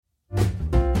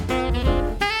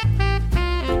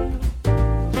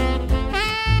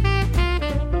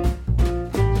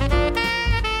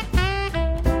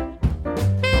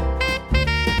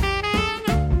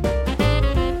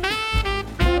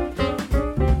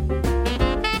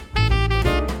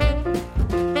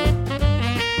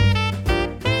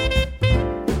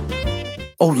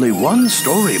Only one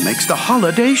story makes the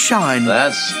holiday shine.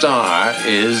 That star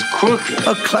is crooked.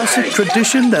 A classic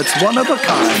tradition that's one of a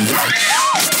kind.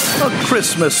 A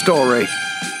Christmas Story.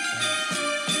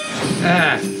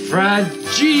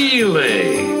 Fragile.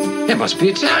 It must be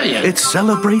Italian. It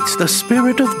celebrates the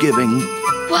spirit of giving.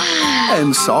 Wow.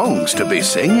 And songs to be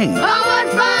singing. Oh, what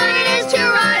fun it is to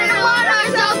ride in a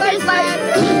one-horse open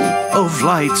sleigh. Of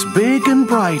lights big and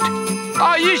bright.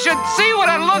 Oh, you should see what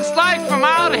it looks like from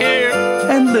out here.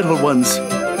 And little ones,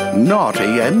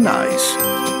 naughty and nice.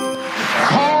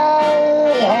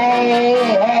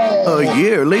 A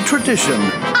yearly tradition.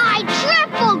 I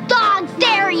triple dog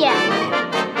dare you.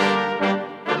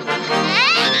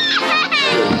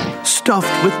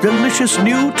 Stuffed with delicious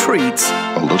new treats.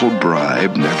 A little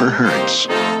bribe never hurts.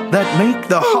 That make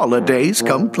the holidays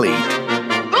complete.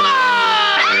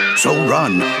 So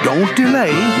run, don't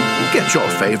delay. Get your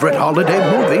favorite holiday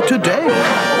movie today.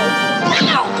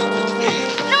 No,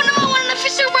 I want an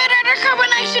official red under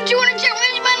carbonized 200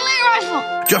 Wingman light rifle.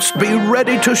 Just be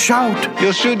ready to shout.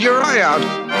 You'll shoot your eye out.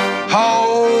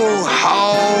 Ho,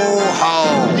 ho,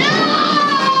 ho.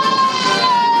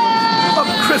 No! A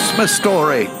Christmas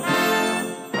Story.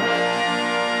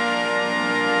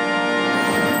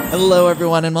 Hello,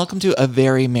 everyone, and welcome to A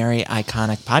Very Merry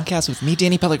Iconic Podcast with me,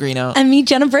 Danny Pellegrino. And me,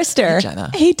 Jenna Brister. Hey,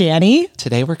 Jenna. Hey, Danny.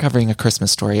 Today we're covering A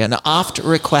Christmas Story, an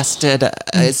oft-requested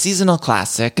seasonal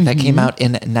classic that came out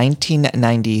in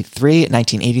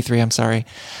 1983, I'm sorry.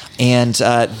 And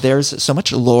there's so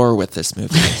much lore with this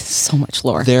movie. So much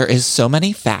lore. There is so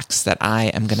many facts that I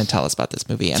am going to tell us about this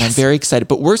movie, and I'm very excited.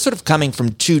 But we're sort of coming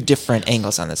from two different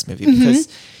angles on this movie because...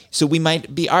 So we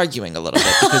might be arguing a little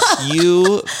bit because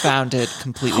you found it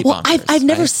completely bonkers. Well, I've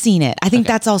never seen it. I think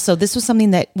that's also, this was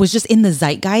something that was just in the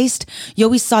zeitgeist. You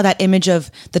always saw that image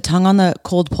of the tongue on the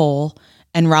cold pole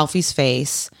and Ralphie's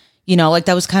face. You know, like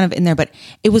that was kind of in there, but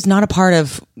it was not a part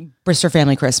of Brister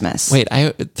Family Christmas. Wait,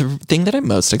 the thing that I'm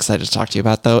most excited to talk to you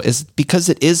about, though, is because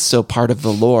it is so part of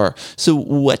the lore. So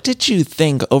what did you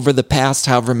think over the past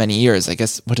however many years? I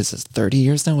guess, what is this, 30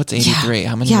 years now? What's 83?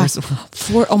 How many years?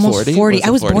 Almost 40. I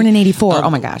was born in 84.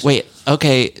 Oh my gosh. Wait,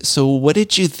 okay. So what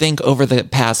did you think over the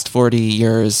past 40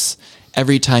 years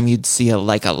every time you'd see a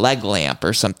leg lamp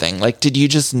or something? Like, did you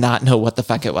just not know what the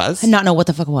fuck it was? Not know what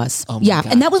the fuck it was. Oh my God.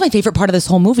 And that was my favorite part of this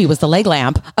whole movie was the leg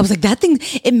lamp. I was like, that thing,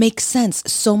 it makes sense.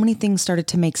 So many things started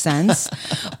to make sense.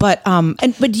 But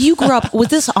you grew up, was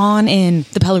this on in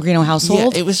the Pellegrino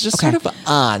household? Yeah, it was just sort of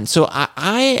on. So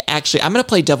I'm going to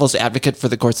play devil's advocate for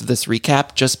the course of this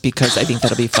recap just because I think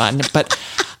that'll be fun. But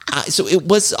so it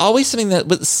was always something that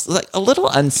was like a little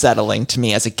unsettling to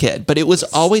me as a kid, but it was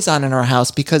always on in our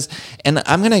house because, and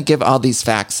I'm going to give all these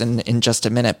facts in just a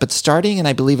minute, but starting in,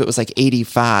 I believe it was like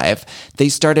 85, they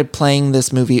started playing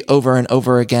this movie over and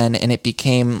over again. And it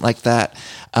became like that.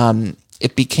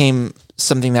 It became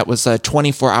something that was a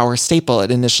 24-hour staple.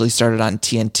 It initially started on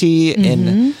TNT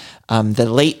in the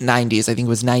late 90s. I think it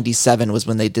was 97 was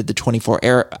when they did the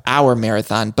 24-hour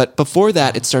marathon. But before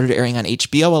that, it started airing on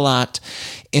HBO a lot.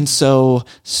 And so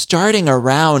starting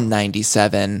around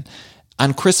 97,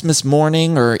 on Christmas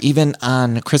morning or even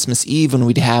on Christmas Eve when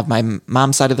we'd have my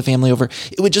mom's side of the family over,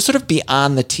 it would just sort of be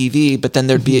on the TV, but then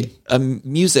there'd be a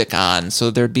music on.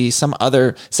 So there'd be some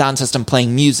other sound system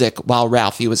playing music while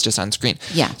Ralphie was just on screen.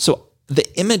 Yeah. So the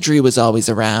imagery was always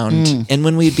around. And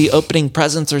when we'd be opening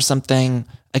presents or something,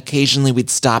 occasionally we'd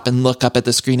stop and look up at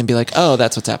the screen and be like, oh,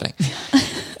 that's what's happening.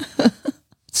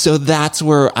 So that's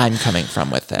where I'm coming from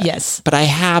with it. Yes. But I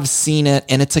have seen it,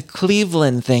 and it's a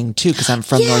Cleveland thing too, because I'm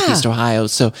from Northeast Ohio.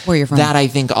 So where you're from. That I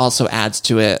think also adds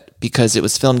to it because it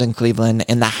was filmed in Cleveland,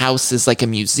 and the house is like a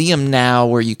museum now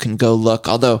where you can go look.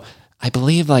 Although I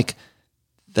believe like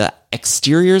the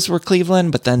exteriors were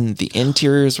Cleveland, but then the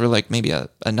interiors were like maybe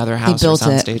another house or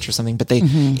soundstage or something. But they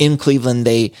in Cleveland,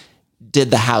 they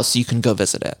did the house so you can go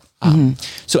visit it.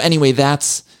 So anyway,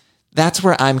 that's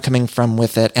where I'm coming from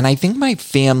with it. And I think my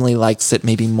family likes it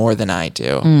maybe more than I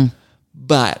do.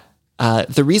 But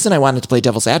the reason I wanted to play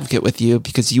devil's advocate with you,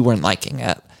 because you weren't liking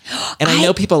it. And I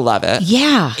know people love it.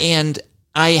 Yeah. And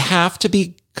I have to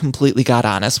be completely God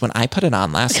honest. When I put it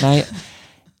on last night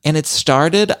and it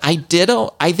started, I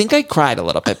think I cried a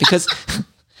little bit because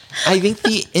I think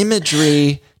the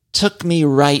imagery took me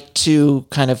right to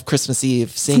kind of Christmas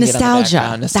Eve, seeing nostalgia. It on the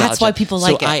background. Nostalgia. That's why people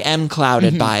like it. So I am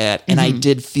clouded by it. And I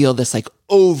did feel this like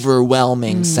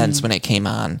overwhelming sense when it came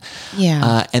on.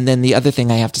 Yeah. And then the other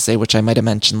thing I have to say, which I might have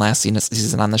mentioned last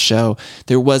season on the show,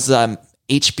 there was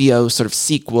HBO sort of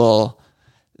sequel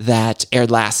that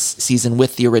aired last season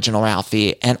with the original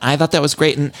Ralphie. And I thought that was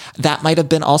great. And that might have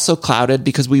been also clouded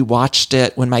because we watched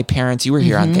it when you were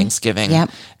here on Thanksgiving.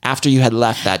 Yep. After you had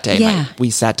left that day, Yeah. we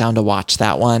sat down to watch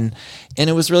that one. And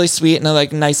it was really sweet and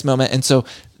a nice moment. And so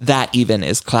that even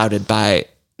is clouded by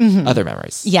other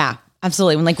memories. Yeah,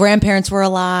 absolutely. When grandparents were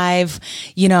alive,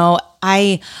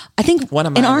 I think One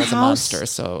of in mine our was a house, monster,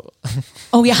 so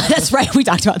Oh yeah, that's right. We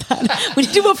talked about that. We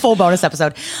did do a full bonus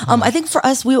episode. I think for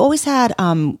us, we always had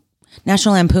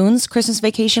National Lampoon's Christmas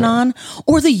Vacation on,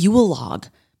 or the Yule log.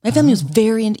 My family was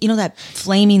very, that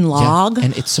flaming log. Yeah.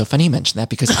 And it's so funny you mentioned that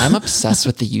because I'm obsessed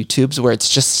with the YouTubes where it's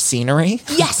just scenery.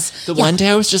 Yes. The one day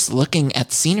I was just looking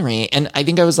at scenery and I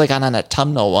think I was on an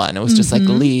autumnal one. It was just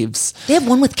leaves. They have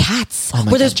one with cats Oh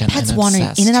my where there's God, Jen, pets I'm wandering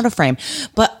obsessed. in and out of frame.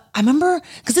 But I remember,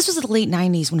 because this was the late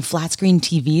 90s when flat screen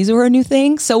TVs were a new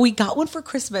thing. So we got one for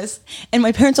Christmas and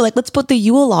my parents were like, let's put the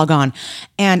Yule log on.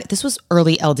 And this was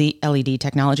early LED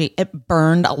technology. It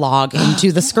burned a log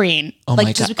into the screen. Oh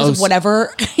my just God. because of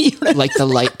whatever. Like the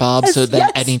light bulb. Yes, So then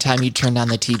yes. anytime you turned on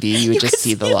the TV, you would just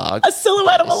see the log. A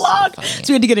silhouette of a log. funny.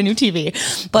 So we had to get a new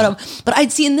TV. But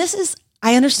I'd see, and this is,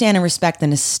 I understand and respect the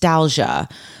nostalgia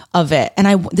of it. And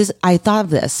I thought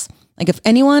of this. If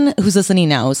anyone who's listening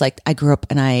now is I grew up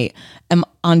and I am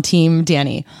on team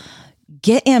Danny,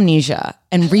 get Amnesia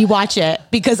and rewatch it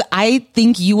because I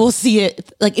think you will see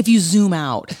it if you zoom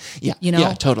out. Yeah,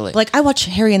 yeah, totally. I watch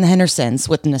Harry and the Hendersons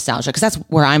with nostalgia because that's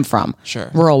where I'm from. Sure.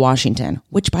 Rural Washington,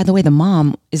 which by the way, the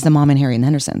mom is the mom in Harry and the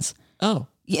Hendersons. Oh.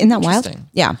 Isn't that wild? Interesting.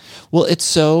 Yeah. Well, it's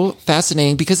so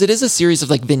fascinating because it is a series of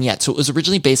vignettes. So it was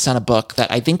originally based on a book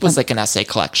that I think was an essay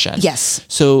collection. Yes.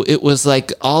 So it was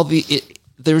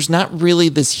there's not really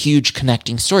this huge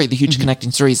connecting story. The huge connecting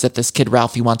story is that this kid,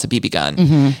 Ralphie, wants a BB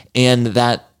gun. And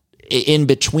that in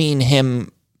between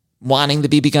him wanting the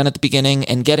BB gun at the beginning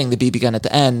and getting the BB gun at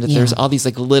the end, there's all these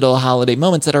little holiday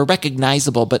moments that are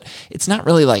recognizable, but it's not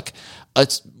really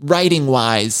writing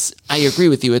wise. I agree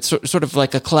with you. It's sort of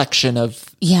like a collection of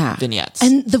vignettes.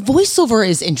 And the voiceover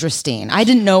is interesting. I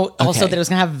didn't know also Okay. that it was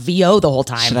going to have VO the whole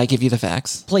time. Should I give you the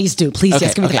facts? Please do. Please,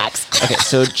 yes, give me the facts. Okay,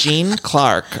 so Gene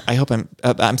Clark,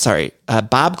 I'm sorry,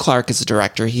 Bob Clark is the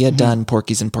director. He had done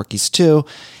Porky's and Porky's 2.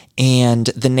 And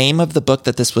the name of the book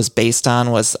that this was based on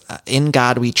was In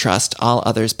God We Trust, All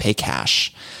Others Pay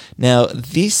Cash. Now,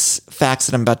 these facts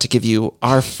that I'm about to give you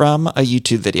are from a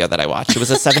YouTube video that I watched. It was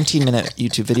a 17-minute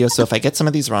YouTube video, so if I get some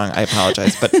of these wrong, I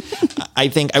apologize. But I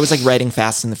think I was writing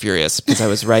Fast and the Furious because I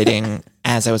was writing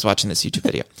as I was watching this YouTube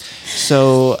video.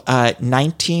 So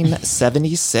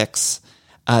 1976,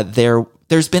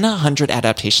 there's been 100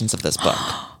 adaptations of this book,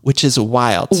 which is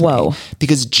wild to me.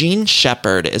 Because Gene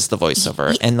Shepard is the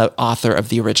voiceover and the author of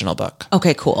the original book.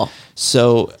 Okay, cool.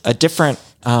 So a different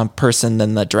person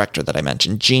than the director that I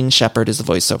mentioned. Gene Shepard is the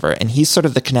voiceover, and he's sort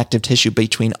of the connective tissue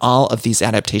between all of these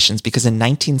adaptations because in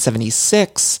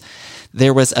 1976,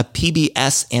 there was a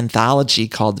PBS anthology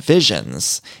called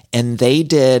Visions, and they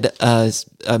did a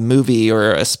movie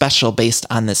or a special based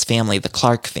on this family, the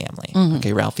Clark family.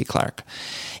 Okay, Ralphie Clark.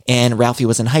 And Ralphie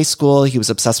was in high school. He was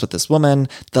obsessed with this woman.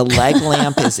 The leg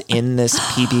lamp is in this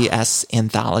PBS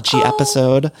anthology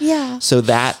episode. Yeah. So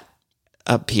that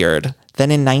appeared. Then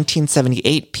in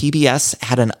 1978, PBS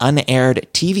had an unaired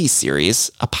TV series,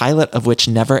 a pilot of which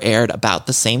never aired, about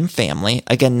the same family.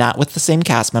 Again, not with the same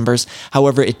cast members.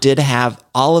 However, it did have,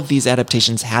 all of these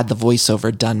adaptations had the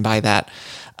voiceover done by that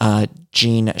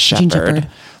Gene Shepard.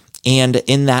 And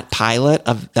in that pilot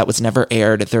that was never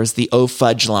aired, there's the Oh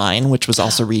Fudge line, which was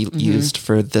also reused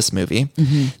for this movie.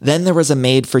 Then there was a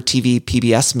made-for-TV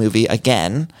PBS movie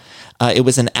again. It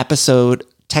was an episode,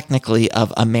 technically,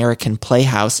 of American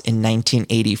Playhouse in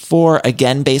 1984,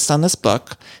 again based on this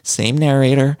book, same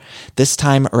narrator. This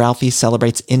time, Ralphie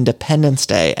celebrates Independence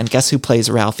Day. And guess who plays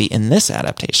Ralphie in this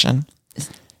adaptation?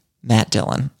 Matt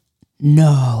Dillon.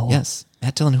 No. Yes.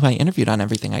 Matt Dillon, who I interviewed on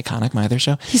Everything Iconic, my other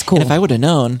show. He's cool. And if I would have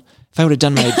known, if I would have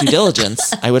done my due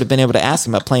diligence, I would have been able to ask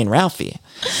him about playing Ralphie.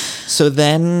 So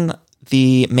then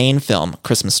the main film,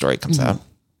 Christmas Story, comes out.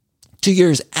 2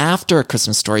 years after A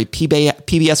Christmas Story,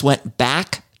 PBS went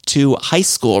back to high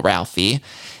school Ralphie,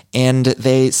 and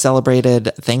they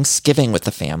celebrated Thanksgiving with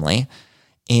the family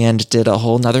and did a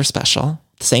whole nother special.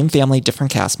 Same family,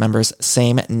 different cast members,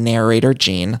 same narrator,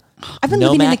 Gene. I've been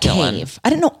living in a cave. I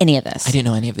didn't know any of this. I didn't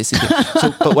know any of this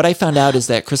either. But what I found out is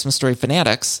that Christmas Story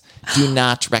fanatics do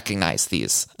not recognize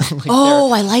these.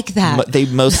 I like that. They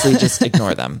mostly just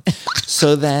ignore them.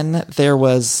 So then there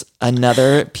was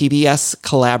another PBS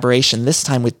collaboration, this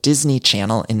time with Disney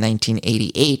Channel in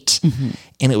 1988.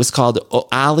 And it was called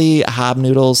Ali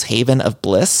Habnoodle's Haven of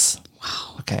Bliss.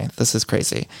 Wow. Okay, this is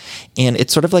crazy. And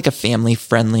it's sort of like a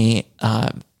family-friendly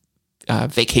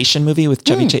Vacation movie with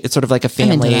Chevy Chase. It's sort of like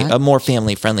a more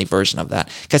family-friendly version of that.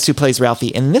 Guess who plays Ralphie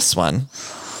in this one?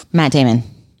 Matt Damon.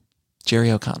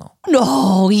 Jerry O'Connell.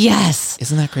 No, yes.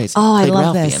 Isn't that crazy? Oh, I Played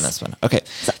love Ralphie this. in this one. Okay.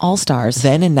 It's all-stars.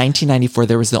 Then in 1994,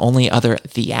 there was the only other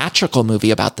theatrical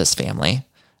movie about this family.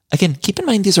 Again, keep in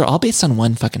mind, these are all based on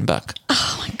one fucking book.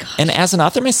 Oh my God. And as an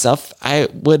author myself, I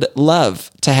would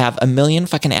love to have a million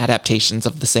fucking adaptations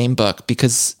of the same book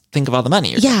because think of all the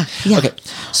money. Yeah. Okay.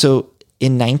 So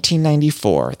in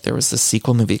 1994, there was this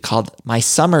sequel movie called My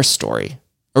Summer Story.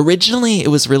 Originally, it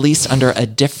was released under a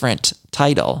different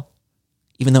title,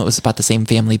 even though it was about the same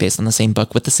family based on the same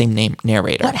book with the same name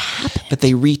narrator. What happened? But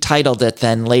they retitled it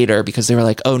then later because they were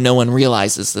like, oh, no one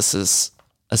realizes this is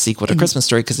a sequel to Christmas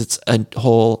Story because it's a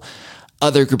whole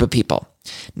other group of people.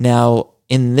 Now,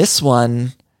 in this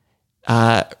one,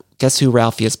 guess who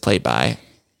Ralphie is played by?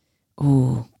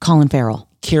 Ooh, Colin Farrell.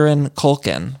 Kieran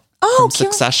Culkin from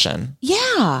Succession.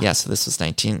 Yeah. Yeah, so this was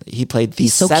 19. He played the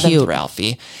so seventh cute.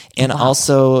 Ralphie. And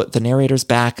also the narrator's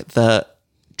back. The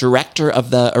director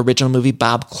of the original movie,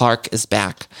 Bob Clark, is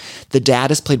back. The dad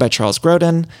is played by Charles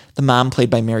Grodin. The mom played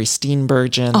by Mary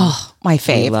Steenburgen. Oh, my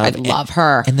fave. I love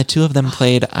her. And the two of them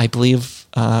played, I believe,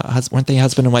 weren't they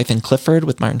husband and wife in Clifford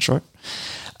with Martin Short?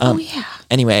 Oh, yeah.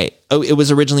 Anyway, it was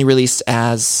originally released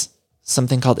as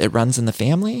something called It Runs in the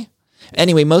Family.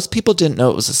 Anyway, most people didn't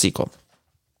know it was a sequel.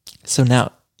 So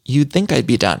now, you'd think I'd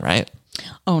be done, right?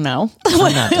 Oh, no.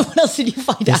 What else did you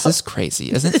find out? This is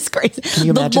crazy, isn't it? It's crazy. Can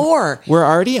you imagine? The lore. We're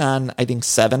already on, I think,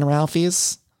 7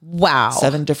 Ralphies. Wow.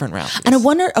 7 different Ralphies. And I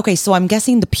wonder, okay, so I'm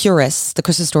guessing the purists, the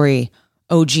Christmas Story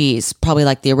OGs, probably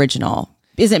like the original.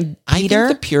 Isn't Peter? I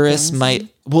think the purists might...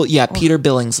 Well, yeah, Peter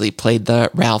Billingsley played the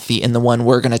Ralphie in the one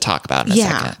we're going to talk about in a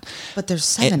second. But there's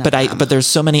 7 of But them. but there's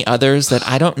so many others that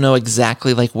I don't know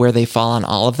exactly like where they fall on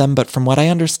all of them. But from what I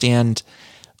understand,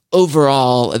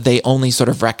 overall, they only sort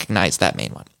of recognize that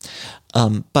main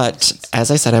one. But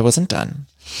as I said, I wasn't done.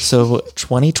 So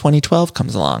 2012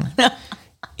 comes along.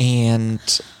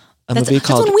 And a movie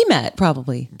called... That's when we met,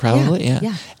 probably. Probably,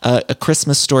 yeah. A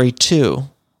Christmas Story 2,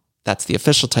 that's the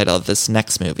official title of this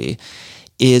next movie,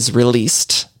 is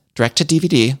released direct to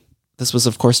DVD. This was,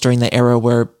 of course, during the era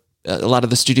where a lot of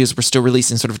the studios were still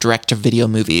releasing sort of direct to video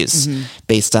movies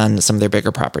based on some of their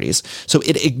bigger properties. So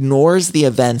it ignores the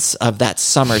events of that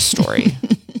summer story.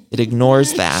 It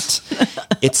ignores that.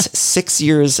 It's 6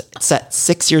 years, set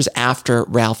 6 years after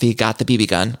Ralphie got the BB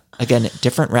gun. Again,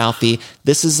 different Ralphie.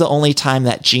 This is the only time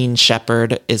that Gene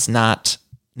Shepard is not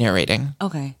narrating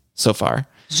Okay. so far.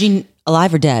 Is Gene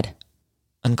alive or dead?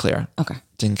 Unclear. Okay.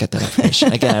 Didn't get that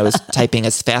information. Again, I was typing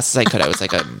as fast as I could. I was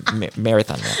like a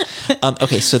marathon man.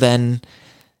 Okay, so then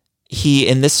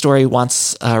in this story,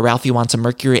 Ralphie wants a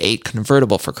Mercury 8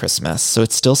 convertible for Christmas. So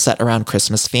it's still set around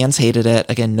Christmas. Fans hated it.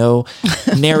 Again, no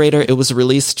narrator. It was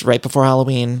released right before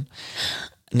Halloween.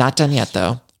 Not done yet,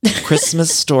 though.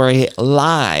 Christmas Story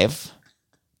Live,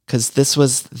 because this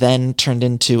was then turned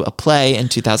into a play in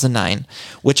 2009,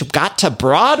 which got to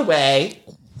Broadway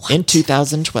in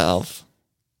 2012.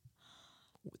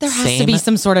 There has to be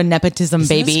some sort of nepotism,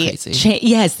 Isn't this baby. crazy?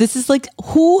 Yes, this is like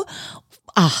who?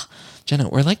 Jenna,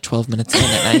 we're like 12 minutes in,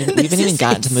 and we haven't even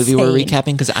gotten to the movie we're insane.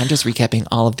 recapping because I'm just recapping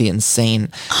all of the insane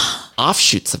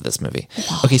offshoots of this movie.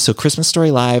 Okay, so Christmas Story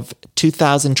Live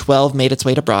 2012 made its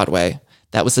way to Broadway.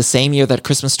 That was the same year that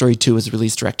Christmas Story 2 was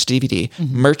released direct to DVD.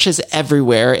 Merch is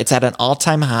everywhere. It's at an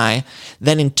all-time high.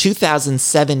 Then in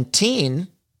 2017,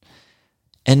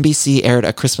 NBC aired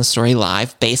A Christmas Story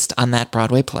Live based on that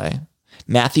Broadway play.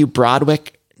 Matthew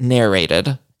Broderick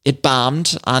narrated. It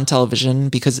bombed on television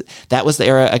because that was the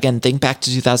era. Again, think back to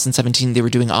 2017. They were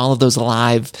doing all of those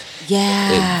live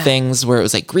things where it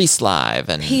was like Grease Live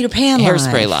and Peter Pan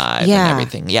Hairspray Live. Live Yeah. and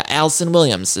everything. Yeah, Allison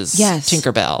Williams is Yes.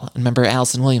 Tinkerbell. Remember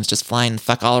Allison Williams just flying the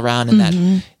fuck all around in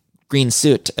that green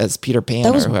suit as Peter Pan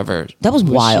or whoever. that was who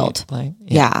she wild. playing?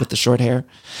 Yeah. With the short hair,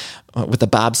 with the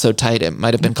bob so tight it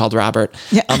might have been called Robert.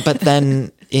 Yeah. But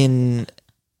then in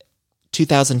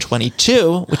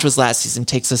 2022, which was last season,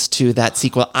 takes us to that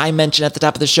sequel I mentioned at the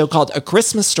top of the show called A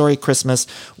Christmas Story Christmas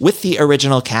with the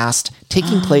original cast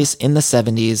taking place in the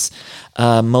 70s.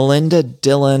 Melinda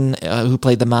Dillon, who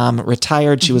played the mom,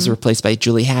 retired. She was replaced by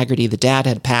Julie Haggerty. The dad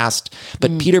had passed,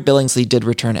 but Peter Billingsley did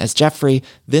return as Jeffrey.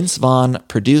 Vince Vaughn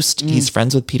produced. He's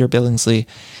friends with Peter Billingsley.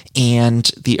 And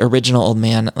the original old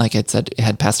man, like I said,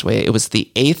 had passed away. It was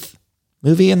the 8th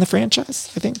movie in the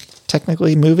franchise, I think,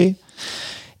 technically movie.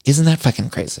 Isn't that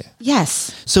fucking crazy?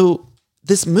 Yes. So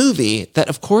this movie that,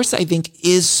 of course, I think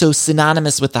is so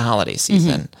synonymous with the holiday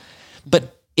season,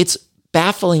 but it's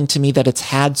baffling to me that it's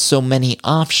had so many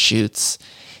offshoots.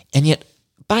 And yet,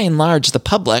 by and large, the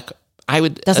public, I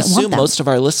would Doesn't want assume them. most of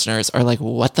our listeners are like,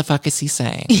 what the fuck is he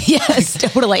saying? Yes,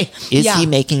 totally. Is Yeah. he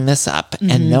making this up?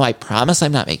 And no, I promise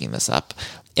I'm not making this up.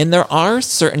 And there are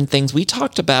certain things we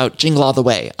talked about Jingle All the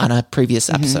Way on a previous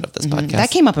episode of this podcast.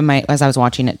 That came up as I was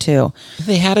watching it too.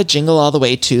 They had a Jingle All the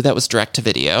Way too that was direct to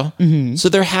video. So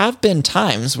there have been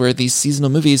times where these seasonal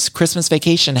movies, Christmas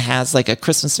Vacation has like a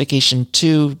Christmas Vacation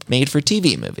 2 made for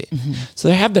TV movie. So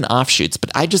there have been offshoots, but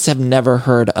I just have never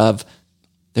heard of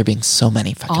there being so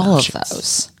many fucking All offshoots. of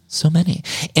those. So many.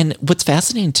 And what's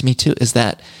fascinating to me too is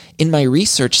that in my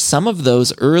research, some of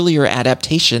those earlier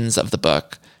adaptations of the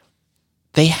book,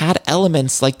 they had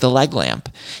elements like the leg lamp.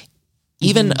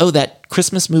 Even that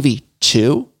Christmas movie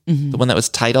 2, the one that was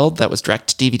titled, that was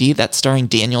direct to DVD, that's starring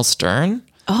Daniel Stern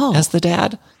as the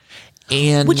dad.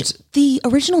 And Which the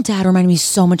original dad reminded me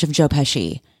so much of Joe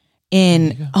Pesci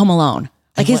in Home Alone.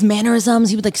 Like his mannerisms,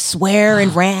 he would like swear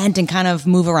and rant and kind of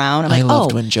move around. I'm I like,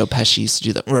 loved when Joe Pesci used to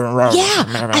do that.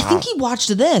 yeah. I think he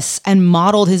watched this and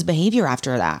modeled his behavior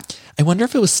after that. I wonder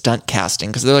if it was stunt casting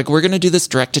because they're like, we're going to do this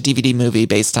direct to DVD movie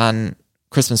based on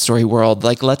Christmas Story World.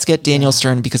 Like, let's get Daniel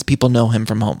Stern because people know him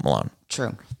from Home Alone.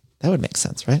 True. That would make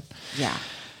sense, right? Yeah.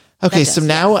 Okay, That so does,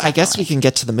 now yeah, I guess we can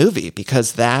get to the movie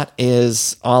because that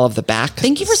is all of the back.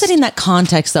 Thank you for setting that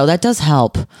context, though. That does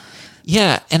help.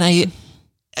 Yeah, and I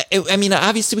mean,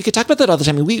 obviously, we could talk about that all the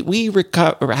time. I mean,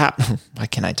 why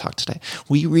can't I talk today?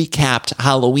 We recapped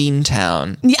Halloween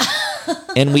Town. Yeah.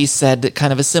 And we said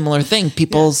kind of a similar thing.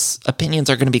 People's opinions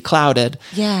are going to be clouded.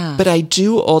 Yeah. But I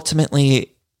do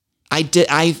ultimately,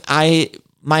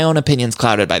 my own opinion's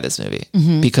clouded by this movie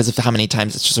because of how many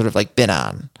times it's just sort of like been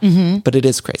on. But it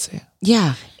is crazy.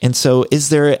 Yeah. And so is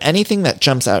there anything that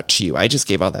jumps out to you? I just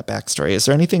gave all that backstory. Is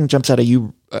there anything that jumps out of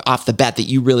you off the bat that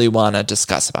you really want to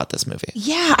discuss about this movie?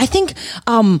 Yeah, I think,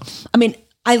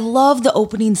 I love the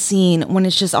opening scene when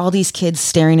it's just all these kids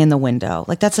staring in the window.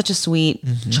 Like, that's such a sweet,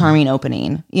 charming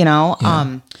opening, you know?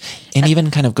 Yeah. And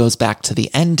even kind of goes back to the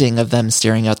ending of them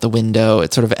staring out the window.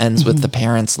 It sort of ends with the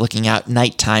parents looking out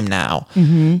nighttime now.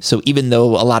 So even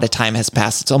though a lot of time has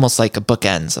passed, it's almost like a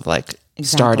bookends of like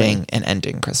starting and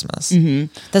ending Christmas.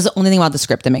 That's the only thing about the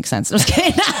script that makes sense. I'm just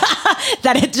kidding.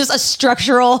 That it's just a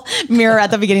structural mirror at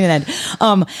the beginning and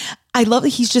end. I love that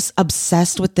he's just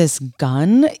obsessed with this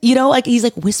gun. You know, like he's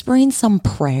like whispering some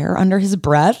prayer under his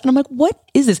breath. And I'm like, what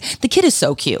is this? The kid is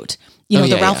so cute. You know,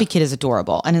 the Ralphie kid is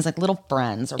adorable. And his like little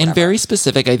friends. Or and very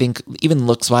specific, I think, even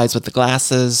looks wise with the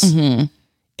glasses. And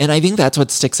I think that's what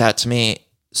sticks out to me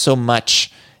so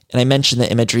much. And I mentioned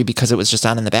the imagery because it was just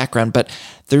on in the background, but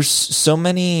there's so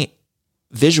many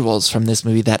visuals from this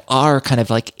movie that are kind of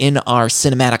like in our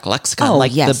cinematic lexicon,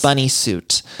 like the bunny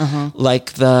suit,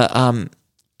 like the,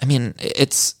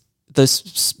 it's the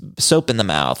soap in the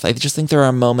mouth. I just think there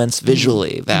are moments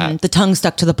visually that the tongue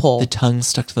stuck to the pole. the tongue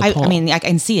stuck to the pole. I mean, I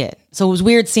can see it. So it was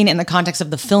weird seeing it in the context of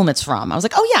the film it's from. I was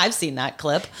like, oh yeah, I've seen that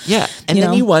clip. Yeah. And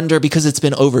then you wonder, because it's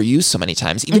been overused so many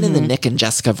times, even in the Nick and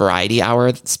Jessica Variety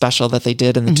Hour special that they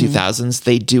did in the 2000s,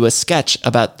 they do a sketch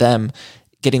about them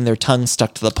getting their tongue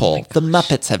stuck to the pole. The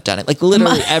Muppets have done it. Like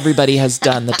literally everybody has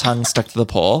done the tongue stuck to the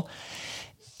pole.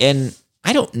 And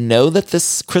I don't know that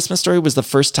this Christmas Story was the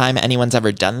first time anyone's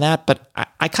ever done that, but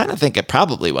I kind of think it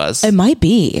probably was. It might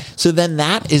be. So then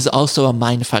that is also a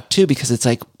mindfuck too, because it's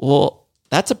like, well,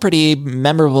 that's a pretty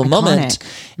memorable moment.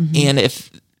 And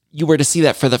if you were to see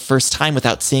that for the first time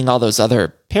without seeing all those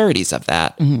other parodies of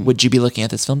that, would you be looking at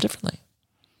this film differently?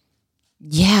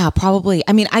 Yeah, probably.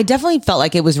 I mean, I definitely felt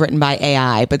like it was written by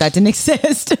AI, but that didn't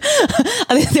exist.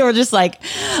 I think they were just like,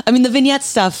 the vignette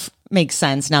stuff makes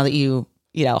sense now that you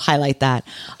highlight that.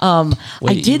 Wait,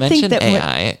 I did you mentioned think that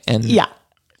AI and yeah.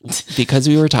 Because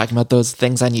we were talking about those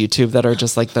things on YouTube that are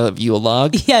just like the Yule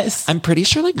log. Yes. I'm pretty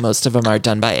sure like most of them are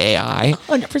done by AI.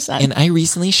 100%. And I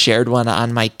recently shared one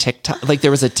on my TikTok. Like there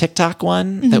was a TikTok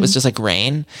one that was just like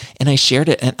rain, and I shared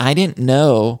it, and I didn't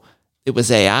know it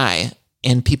was AI.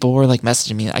 And people were like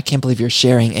messaging me, I can't believe you're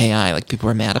sharing AI. Like people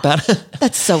were mad about it.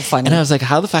 That's so funny. And I was like,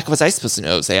 how the fuck was I supposed to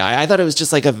know it was AI? I thought it was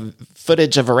just like a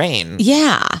footage of a rain.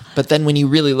 Yeah. But then when you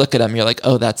really look at them, you're like,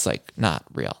 oh, that's like not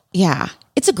real. Yeah.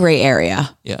 It's a gray area.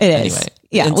 Yeah. It is. Anyway.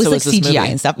 Yeah. And It was so like is this CGI movie.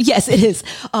 and stuff. Yes, it is.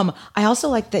 I also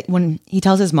like that when he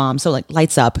tells his mom, so like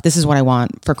lights up, this is what I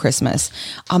want for Christmas.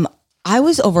 I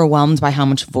was overwhelmed by how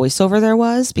much voiceover there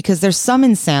was because there's some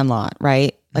in Sandlot,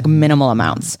 right? Like minimal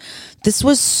amounts. This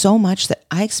was so much that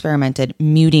I experimented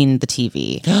muting the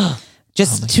TV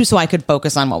just so I could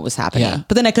focus on what was happening. Yeah.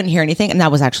 But then I couldn't hear anything, and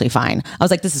that was actually fine. I was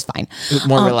like, this is fine.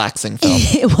 More relaxing film.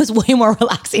 It was way more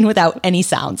relaxing without any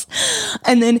sounds.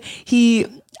 And then he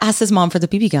asked his mom for the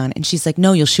BB gun, and she's like,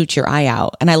 no, you'll shoot your eye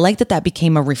out. And I like that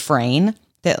became a refrain,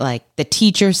 that like the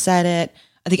teacher said it.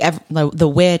 I think the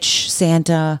witch,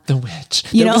 Santa. The witch.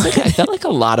 You There know? was, like, I felt like a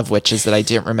lot of witches that I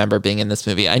didn't remember being in this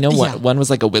movie. I know one was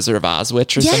like a Wizard of Oz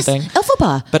witch or Yes, something.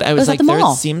 Elphaba. But I It was at like, the there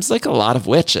mall. seems like a lot of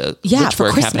witch for work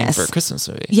happening Christmas. for a Christmas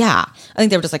movie. Yeah. I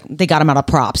think they were just like, they got them out of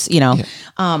props, you know?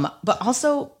 But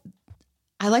also,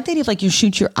 I like the idea of like you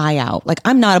shoot your eye out. Like,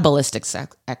 I'm not a ballistics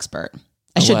expert.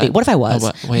 I should what? be. What if I was?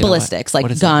 Wait, what? Ballistics, What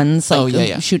like is that? guns, like Oh,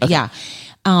 yeah. shoot. Okay. Yeah.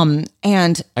 And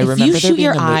I if remember you there shoot being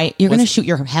your a mo- eye, you're going to was- shoot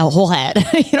your whole head.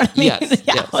 You know what I mean? Yes,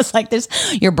 yeah. yes. It's like this,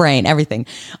 your brain, everything.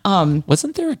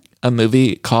 Wasn't there a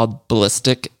movie called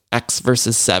Ballistic X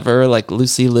versus Sever, like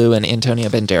Lucy Liu and Antonio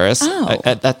Banderas?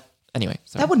 Oh. Anyway.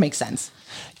 Sorry. That would make sense.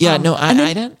 Yeah, no, I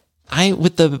didn't.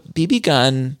 With the BB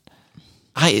gun,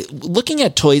 looking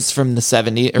at toys from the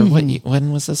 70s, or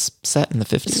when was this set in the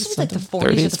 50s? This was like the something?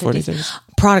 40s, 40s, 50s. 30s.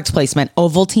 Product placement,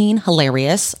 Ovaltine,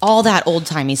 hilarious. All that old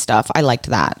timey stuff. I liked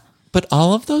that. But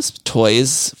all of those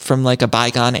toys from like a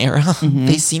bygone era,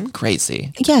 they seem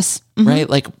crazy, Yes. right?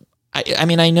 Like, I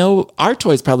mean, I know our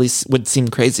toys probably would seem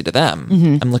crazy to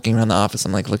them. I'm looking around the office.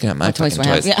 I'm like looking at my toys fucking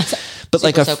we toys. have, yeah. But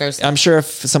like, Super soakers. I'm sure if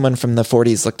someone from the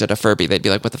 40s looked at a Furby, they'd be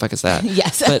like, "What the fuck is that?"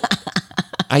 Yes. But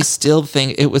I still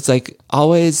think it was like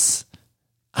always.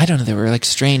 I don't know. They were like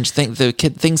strange things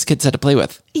kids had to play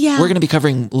with. Yeah. We're going to be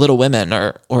covering Little Women,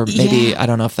 or maybe Yeah. I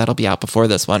don't know if that'll be out before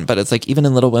this one. But it's like even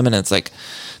in Little Women, it's like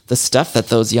the stuff that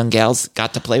those young gals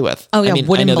got to play with. Oh, yeah, I mean,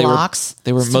 wooden I know blocks.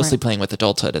 They were Sorry. mostly playing with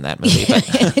adulthood in that movie.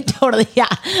 But Totally. Yeah.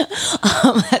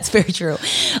 That's very true.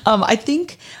 I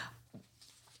think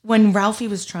when Ralphie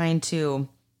was trying to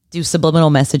do subliminal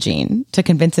messaging to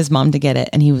convince his mom to get it,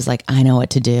 and he was like, I know what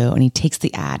to do. And he takes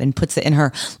the ad and puts it in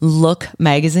her Look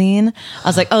magazine. I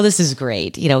was like, oh, this is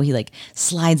great. You know, he like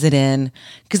slides it in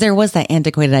because there was that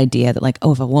antiquated idea that like,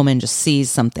 oh, if a woman just sees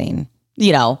something,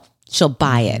 you know, she'll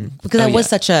buy it because that was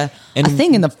such a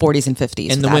thing in the 40s and 50s.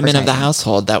 and the women of the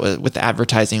household, that was with the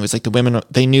advertising, it was like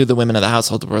they knew the women of the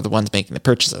household were the ones making the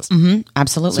purchases.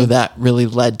 Absolutely. So that really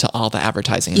led to all the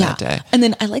advertising in that day. And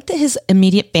then I like that his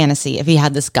immediate fantasy, if he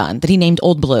had this gun that he named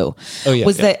Old Blue,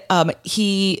 was that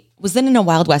he was then in a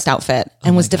Wild West outfit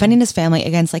and was defending his family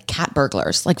against like cat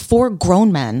burglars, like 4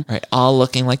 grown men. Right. All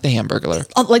looking like the Hamburglar.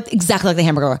 Like exactly like the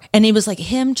Hamburger. And it was like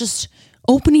him just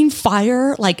opening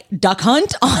fire, like duck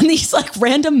hunt on these like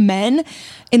random men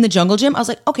in the jungle gym. I was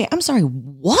like, okay, I'm sorry,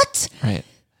 what? Right.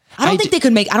 I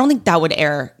don't think that would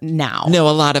air now. No,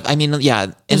 a lot of, I mean,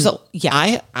 yeah. And So,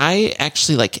 yeah. I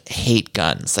actually like hate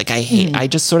guns. Like I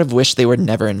just sort of wish they were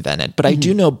never invented. But I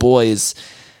do know boys,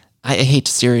 I hate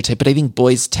to stereotype, but I think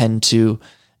boys tend to,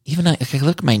 even I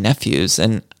look at my nephews,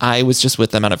 and I was just with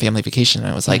them on a family vacation,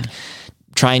 and I was like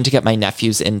trying to get my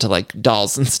nephews into like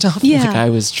dolls and stuff. Yeah. Like I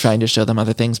was trying to show them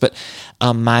other things. But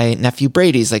my nephew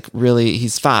Brady's like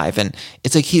he's 5, and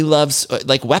it's like he loves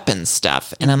like weapons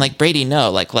stuff. And I'm like, Brady, no,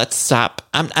 like let's stop.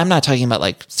 I'm not talking about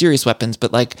like serious weapons,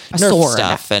 but like Nerf sword.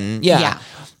 stuff. And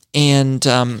And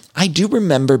I do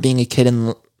remember being a kid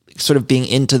and sort of being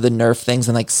into the Nerf things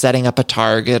and like setting up a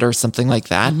target or something like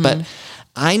that. But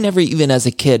I never even as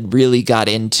a kid really got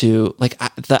into like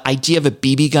the idea of a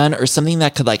BB gun or something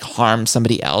that could like harm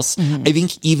somebody else. I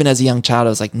think even as a young child, I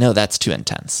was like, no, that's too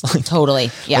intense. Like, Totally.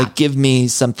 Yeah. like give me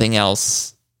something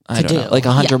else. I don't know, like a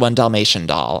 101 Dalmatian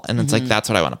doll. And it's like, that's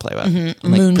what I want to play with. And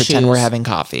like Moon pretend we're shoes. having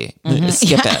coffee.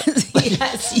 Skip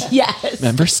it. yes.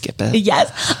 Remember Skip It?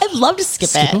 Yes. I'd love to skip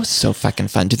Skip It it. was so fucking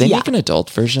fun. Do they Yeah. make an adult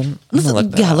version? I'm gonna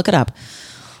look that up. Look it up.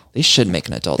 They should make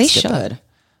an adult They Skip It. should.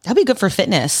 That'd be good for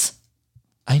fitness.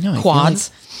 I know. I feel Quads.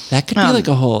 like that could be like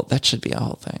a whole, that should be a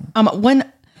whole thing.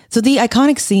 So the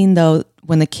iconic scene though,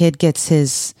 when the kid gets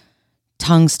his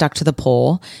tongue stuck to the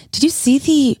pole, did you see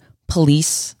the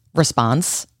police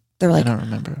response? They're like, I don't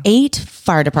remember. 8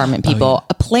 fire department people,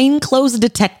 a plainclothes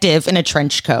detective in a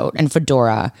trench coat and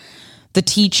fedora, the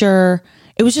teacher.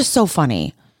 It was just so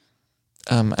funny.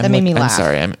 That made me I'm laugh.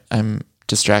 sorry. I'm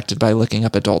distracted by looking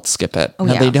up adult Skip It. No,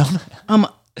 yeah. they don't.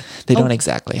 They don't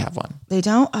exactly have one. They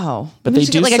don't? Oh. But Maybe they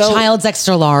should do get, like sell- a child's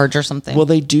extra large or something. Well,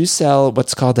 they do sell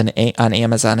what's called on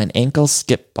Amazon an ankle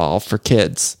skip ball for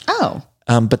kids. oh.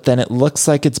 But then it looks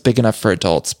like it's big enough for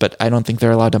adults, but I don't think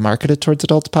they're allowed to market it towards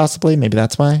adults, possibly. Maybe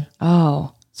that's why.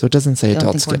 Oh. So it doesn't say I don't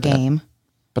adult think we're Skip It. game.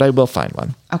 But I will find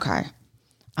one. Okay.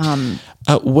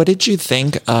 What did you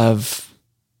think of,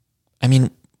 I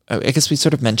mean, I guess we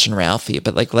sort of mentioned Ralphie,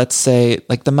 but like, let's say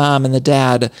like the mom and the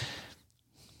dad,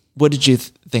 what did you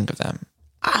think of them?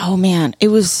 Oh man, it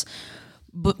was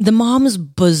the mom's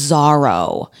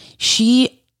bizarro.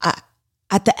 She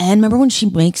at the end, remember when she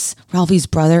makes Ralphie's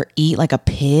brother eat like a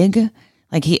pig,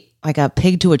 like a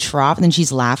pig to a trough, and then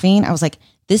she's laughing. I was like,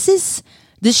 this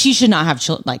she should not have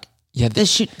children. Like Yeah,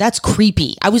 That's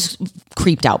creepy. I was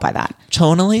creeped out by that.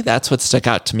 tonally, that's what stuck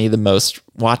out to me the most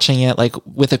watching it, like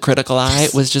with a critical eye,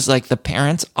 was just like the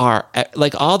parents are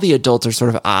like all the adults are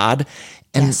sort of odd.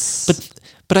 And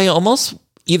but I almost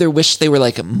either wish they were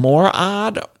like more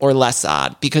odd or less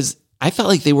odd, because I felt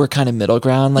like they were kind of middle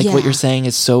ground. Like what you're saying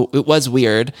is it was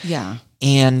weird. Yeah.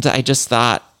 And I just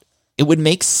thought it would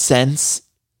make sense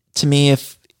to me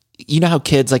if, you know how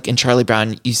kids like in Charlie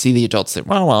Brown, you see the adults say,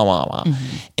 wah, wah, wah, wah.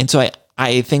 Mm-hmm. And so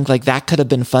I think like that could have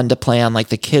been fun to play on, like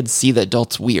the kids see the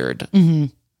adults weird. Mm-hmm.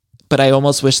 But I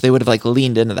almost wish they would have like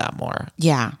leaned into that more.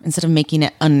 Yeah. Instead of making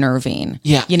it unnerving.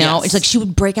 Yeah. You know, It's like she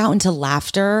would break out into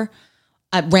laughter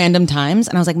at random times.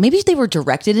 And I was like, maybe they were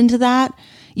directed into that.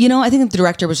 You know, I think the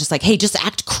director was just like, hey, just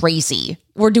act crazy.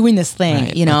 We're doing this thing,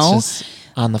 Right. you know? Let's just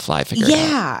on the fly figure it out.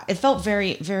 Yeah. It felt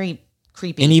very, very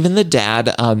creepy. And even the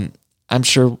dad, I'm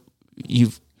sure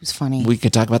It was funny. we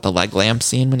could talk about the leg lamp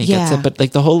scene when he gets Yeah. it, but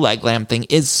like the whole leg lamp thing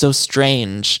is so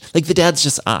strange. Like the dad's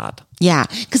just odd. Yeah.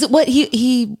 Because what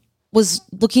he was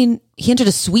looking, he entered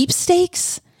a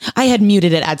sweepstakes. I had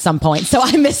muted it at some point, so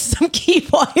I missed some key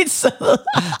points.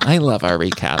 I love our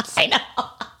recaps. I know.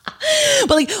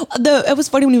 But like it was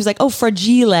funny when he was like, "Oh,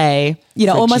 fragile," you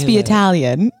know, oh, it must be Fragile.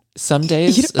 Italian. Some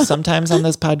days, sometimes on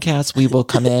this podcast, we will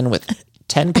come in with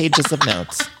 10 pages of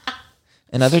notes.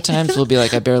 And other times we'll be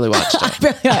like, I barely watched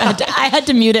it. I had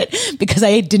to mute it because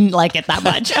I didn't like it that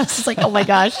much. I was just like, oh my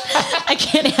gosh, I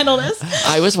can't handle this.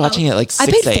 I was watching it like I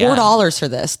 6 paid a.m. $4 for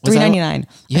this, Was that- $3.99.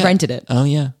 Yeah. I rented it. Oh,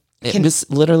 yeah. It was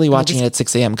literally watching it at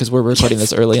 6 a.m. because we're recording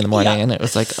this early in the morning. And it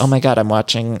was like, oh my God, I'm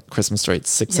watching Christmas Story at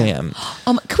 6 a.m.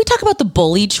 Can we talk about the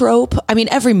bully trope? I mean,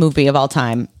 every movie of all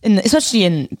time, especially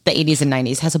in the 80s and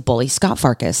 90s, has a bully. Scott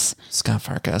Farkas. Scott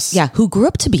Farkas. Yeah, who grew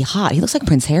up to be hot. He looks like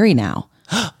Prince Harry now.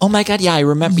 Oh my God. Yeah, I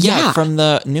remember. Yeah, Yeah. from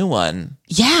the new one.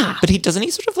 Yeah. But doesn't he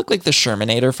sort of look like the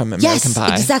Shermanator from American Yes,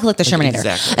 Pie? exactly like the Shermanator.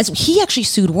 Exactly. And so he actually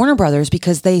sued Warner Brothers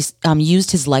because they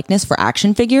used his likeness for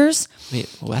action figures. Wait,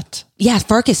 what? Yeah,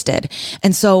 Farkas did.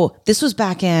 And so this was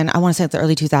back in, I want to say the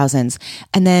early 2000s.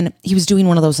 And then he was doing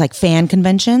one of those like fan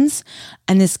conventions.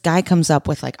 And this guy comes up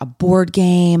with like a board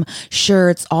game,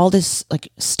 shirts, all this like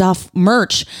stuff,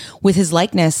 merch with his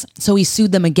likeness. So he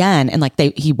sued them again. And like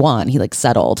he won. He like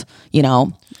settled, you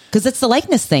know, because it's the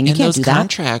likeness thing. You And can't those do that.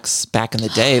 contracts back in the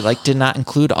day like did not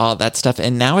include all that stuff.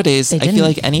 And nowadays, I didn't. feel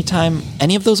like anytime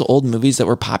any of those old movies that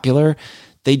were popular,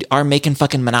 they are making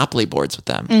fucking Monopoly boards with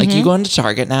them. Like you go into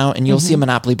Target now and you'll see a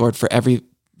Monopoly board for every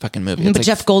fucking movie. It's But like,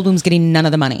 Jeff Goldblum's getting none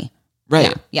of the money.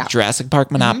 right. yeah. Jurassic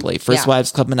Park Monopoly, First Yeah.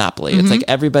 Wives Club Monopoly. It's like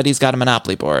everybody's got a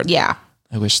Monopoly board. Yeah.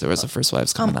 I wish there was a First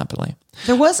Wives Club Monopoly.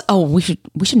 There was. Oh, we should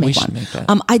make We one. should make that.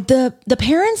 The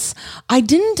parents, I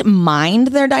didn't mind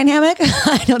their dynamic.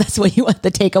 I know that's what you want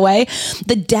the takeaway.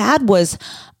 The dad was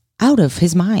out of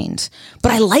his mind,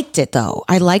 but I liked it though.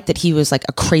 I liked that he was like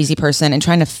a crazy person and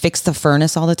trying to fix the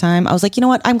furnace all the time. I was like, you know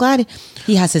what? I'm glad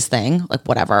he has his thing. Like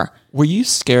whatever. Were you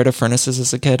scared of furnaces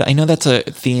as a kid? I know that's a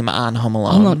theme on Home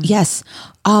Alone. Oh, yes.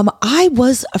 I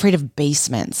was afraid of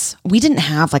basements. We didn't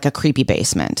have like a creepy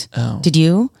basement. Oh. Did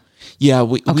you? Yeah,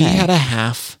 we Okay. had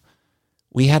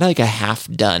like a half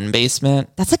done basement.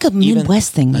 That's like a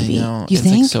Midwest thing, maybe. I know. You It's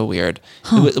think? like so weird.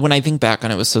 When I think back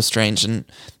on it, it was so strange. And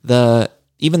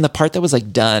even the part that was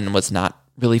like done was not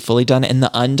really fully done. And the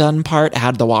undone part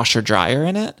had the washer dryer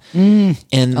in it.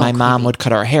 And my mom would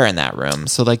cut our hair in that room.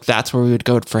 So like that's where we would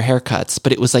go for haircuts.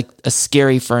 But it was like a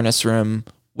scary furnace room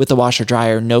with a washer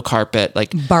dryer, no carpet,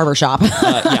 like Barbershop.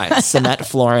 yeah, cement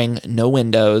flooring, no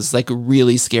windows, like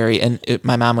really scary. And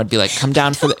my mom would be like, come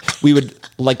down for we would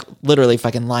like literally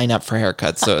fucking line up for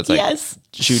haircuts. So it's like, Yes.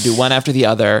 she would do one after the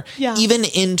other, Yeah. even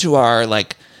into our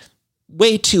like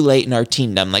way too late in our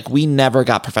teendom. Like we never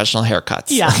got professional haircuts.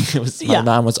 Yeah. Like, it was, my Yeah.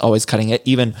 mom was always cutting it.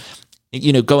 Even,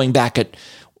 going back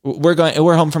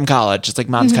we're home from college. It's like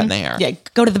mom's cutting the hair. Yeah,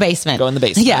 go to the basement. Go in the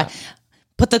basement. Yeah.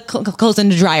 Put the clothes in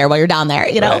the dryer while you're down there,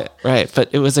 you know? Right. But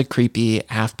it was a creepy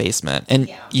half basement.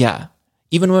 And yeah,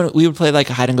 even when we would play like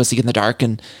hide and go seek in the dark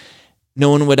and no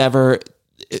one would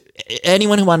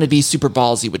anyone who wanted to be super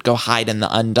ballsy would go hide in the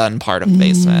undone part of the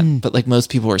basement. But like most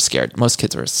people were scared. Most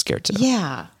kids were scared too.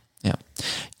 Yeah. Yeah.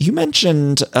 You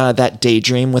mentioned that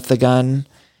daydream with the gun.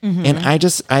 And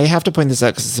I have to point this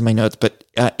out because it's in my notes, but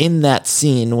in that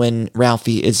scene when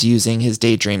Ralphie is using his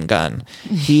daydream gun,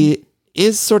 he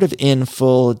is sort of in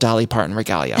full Dolly Parton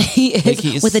regalia. He is Like,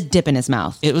 he's- with a dip in his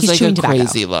mouth. It was He's like a chewing tobacco.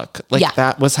 crazy look. Like Yeah.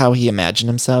 that was how he imagined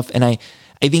himself. And I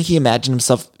think he imagined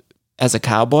himself as a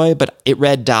cowboy, but it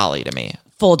read Dolly to me.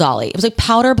 Full Dolly. It was like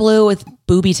powder blue with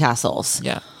booby tassels.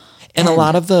 Yeah. And a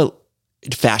lot of the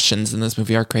fashions in this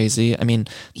movie are crazy. I mean,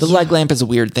 the leg lamp is a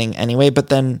weird thing anyway, but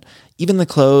then even the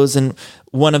clothes, and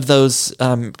one of those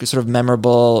sort of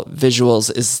memorable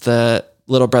visuals is the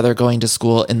little brother going to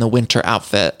school in the winter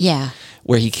outfit. Yeah.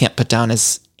 Where he can't put down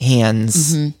his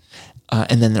hands.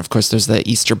 And then, of course, there's the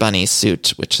Easter Bunny suit,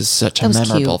 which is such a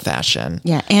memorable fashion.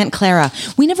 Yeah, Aunt Clara.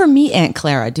 We never meet Aunt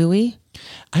Clara, do we?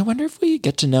 I wonder if we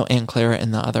get to know Aunt Clara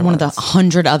in the other One ones. of the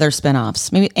 100 other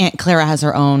spinoffs. Maybe Aunt Clara has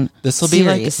her own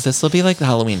series. This will be like the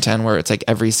Halloween 10, where it's like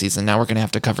every season. Now we're going to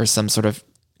have to cover some sort of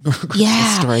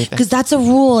story thing. Because that's a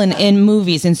rule in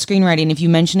movies and screenwriting. If you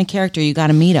mention a character, you got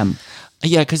to meet him.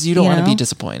 Yeah, because you don't want to be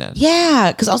disappointed.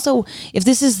 Yeah, because also, if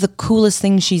this is the coolest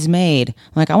thing she's made,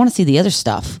 I'm like, I want to see the other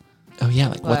stuff. Oh, yeah.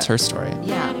 Like, what's her story?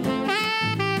 Yeah.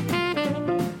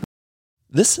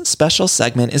 This special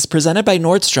segment is presented by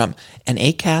Nordstrom and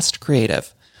Acast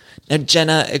Creative. Now,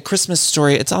 Jenna, A Christmas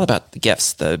Story, it's all about the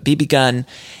gifts, the BB gun.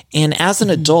 And as an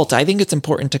adult, I think it's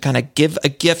important to kind of give a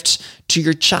gift to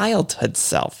your childhood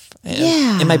self.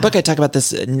 Yeah. In my book, I talk about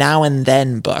this Now and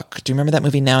Then book. Do you remember that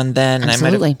movie Now and Then? And I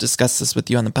Absolutely. might have discussed this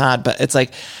with you on the pod, but it's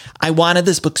like, I wanted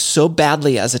this book so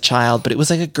badly as a child, but it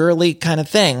was like a girly kind of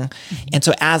thing. And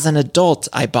so as an adult,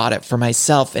 I bought it for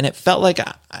myself. And it felt like,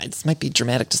 this might be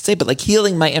dramatic to say, but like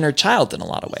healing my inner child in a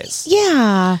lot of ways.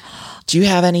 Yeah. Do you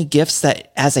have any gifts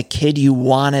that as a kid you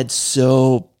wanted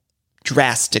so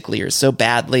drastically or so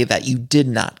badly that you did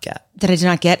not get? That I did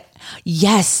not get?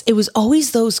 Yes. It was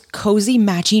always those cozy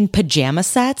matching pajama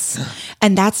sets.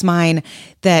 And that's mine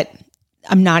that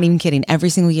I'm not even kidding. Every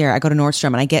single year I go to Nordstrom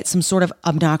and I get some sort of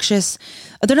obnoxious,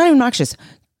 they're not even obnoxious,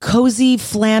 cozy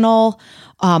flannel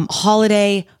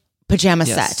holiday pajama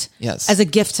set as a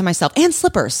gift to myself, and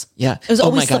slippers. Yeah. It was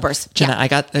always slippers. Jenna, I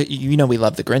got, we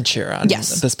love the Grinch here on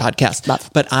this podcast. Love.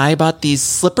 But I bought these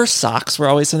slipper socks were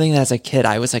always something that as a kid,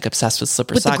 I was like obsessed with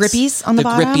slipper With socks. the grippies on the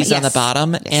bottom? Grippies on the Yes.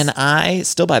 bottom. Yes. And I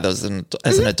still buy those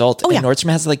as an adult. Oh, and yeah. Nordstrom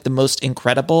has like the most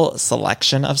incredible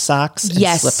selection of socks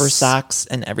and slipper socks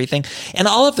and everything. And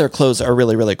all of their clothes are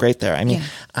really, really great there. I mean,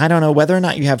 I don't know whether or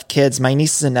not you have kids. My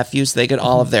nieces and nephews, they get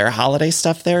all of their holiday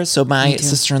stuff there. So my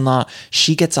sister-in-law,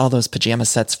 she gets all those pajama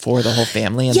sets for the whole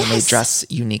family, and then they dress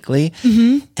uniquely.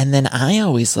 And then I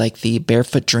always like the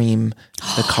Barefoot Dream,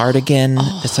 the cardigan.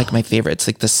 It's like my favorite. It's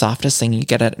like the softest thing you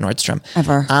get at Nordstrom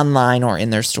Ever. online or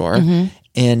in their store.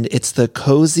 And it's the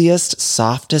coziest,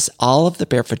 softest, all of the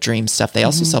Barefoot Dream stuff. They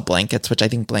also sell blankets, which I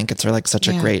think blankets are like such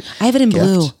a great I have it in gift.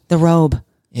 blue, the robe,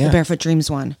 Yeah. the Barefoot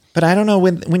Dreams one. But I don't know,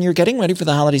 when you're getting ready for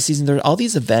the holiday season, there are all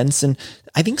these events. And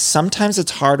I think sometimes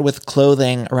it's hard with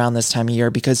clothing around this time of year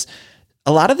because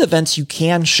a lot of the events you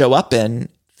can show up in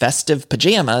festive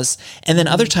pajamas. And then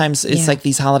other times it's like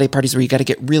these holiday parties where you got to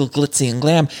get real glitzy and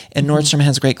glam. And Nordstrom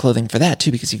has great clothing for that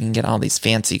too, because you can get all these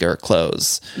fancier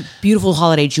clothes. Beautiful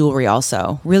holiday jewelry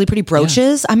also. Really pretty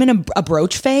brooches. I'm in a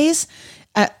brooch phase.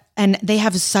 And they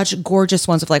have such gorgeous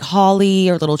ones with like holly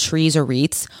or little trees or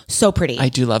wreaths. So pretty. I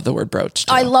do love the word brooch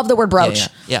too. I love the word brooch.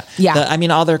 Yeah. Yeah.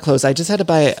 All their clothes. I just had to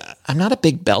buy, I'm not a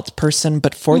big belt person,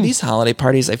 but for these holiday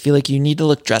parties, I feel like you need to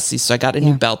look dressy. So I got a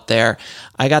new belt there.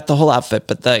 I got the whole outfit,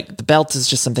 but the belt is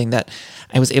just something that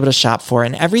I was able to shop for.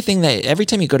 And every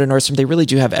time you go to Nordstrom, they really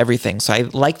do have everything. So I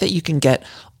like that you can get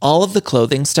all of the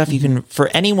clothing stuff. You can, for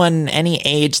anyone, any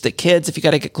age, the kids, if you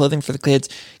got to get clothing for the kids,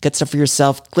 get stuff for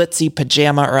yourself, glitzy,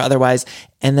 pajama or otherwise.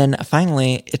 And then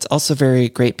finally, it's also very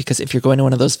great because if you're going to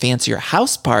one of those fancier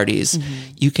house parties,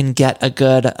 you can get a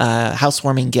good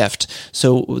housewarming gift.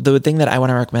 So the thing that I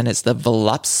want to recommend is the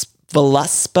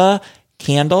Voluspa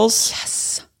candles.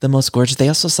 Yes. The most gorgeous. They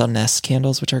also sell Nest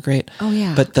candles, which are great. Oh,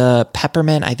 yeah. But the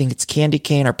peppermint, I think it's candy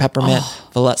cane or peppermint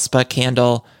Voluspa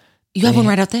candle. You have one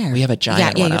right out there. We have a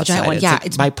giant one you have outside. A giant one. It's yeah, like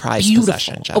it's my prized beautiful.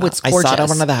 possession. Jenna. Oh, it's I gorgeous. saw it on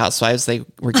one of the housewives. They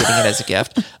were giving it as a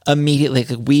gift.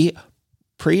 Immediately, we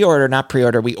we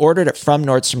ordered it from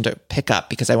Nordstrom to pick up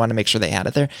because I wanted to make sure they had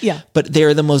it there. Yeah. But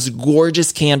they're the most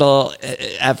gorgeous candle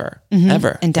ever.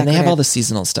 And they have all the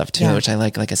seasonal stuff too, which I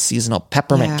like a seasonal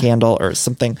peppermint candle or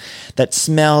something that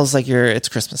smells like it's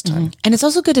Christmas time. And it's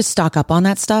also good to stock up on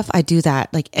that stuff. I do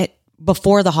that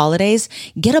before the holidays.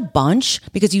 Get a bunch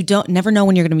because you never know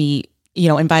when you're going to be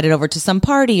invited over to some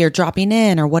party or dropping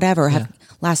in or whatever, have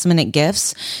last minute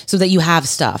gifts so that you have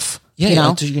stuff. So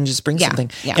you can just bring something.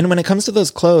 Yeah. And when it comes to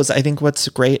those clothes, I think what's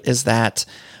great is that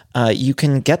you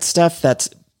can get stuff that's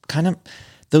kind of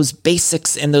those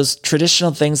basics and those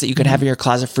traditional things that you could have in your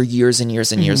closet for years and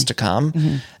years and years to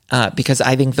come. because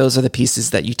I think those are the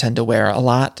pieces that you tend to wear a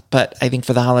lot. But I think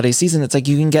for the holiday season, it's like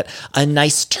you can get a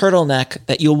nice turtleneck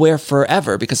that you'll wear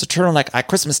forever, because a turtleneck at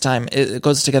Christmas time, it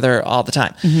goes together all the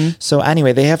time. So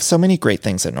anyway, they have so many great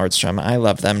things at Nordstrom. I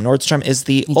love them. Nordstrom is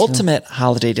the ultimate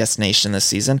holiday destination this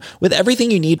season, with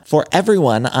everything you need for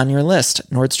everyone on your list.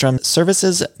 Nordstrom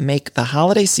services make the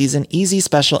holiday season easy,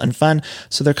 special, and fun,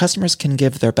 so their customers can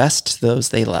give their best to those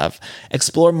they love.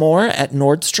 Explore more at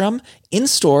Nordstrom in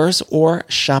stores or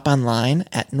shop online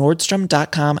at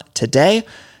Nordstrom.com today.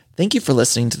 Thank you for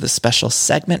listening to this special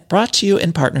segment brought to you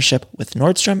in partnership with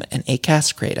Nordstrom and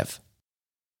Acast Creative.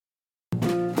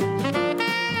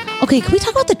 Okay, can we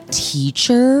talk about the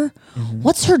teacher?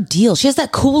 What's her deal? She has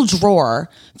that cool drawer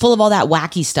full of all that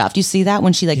wacky stuff. Do you see that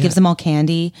when she gives them all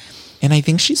candy? And I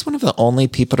think she's one of the only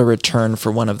people to return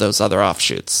for one of those other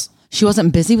offshoots. She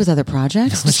wasn't busy with other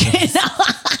projects? Just kidding.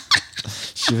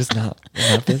 She was not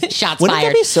busy. Shots Wouldn't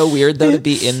fired. that be so weird, though, to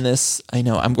be in this? I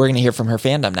know. We're going to hear from her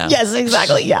fandom now. Yes,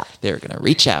 exactly. Yeah. They're going to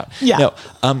reach out. Yeah.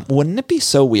 No. Wouldn't it be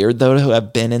so weird, though, to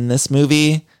have been in this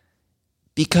movie?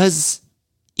 Because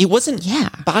it wasn't,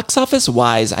 box office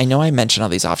wise, I know I mentioned all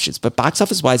these offshoots, but box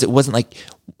office wise, it wasn't like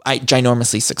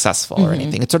ginormously successful or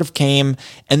anything. It sort of came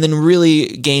and then really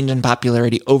gained in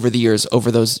popularity over the years,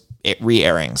 over those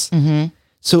re-airings.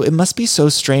 So it must be so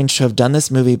strange to have done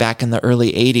this movie back in the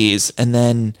early 80s, and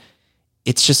then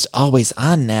it's just always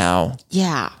on now.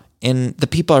 Yeah. And the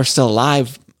people are still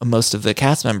alive, most of the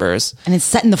cast members. And it's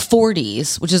set in the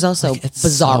 40s, which is also It's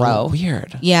bizarro. so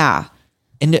weird. Yeah.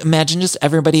 And imagine just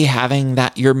everybody having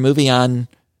your movie on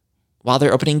while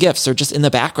they're opening gifts or just in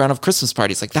the background of Christmas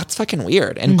parties. Like, that's fucking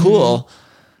weird and cool.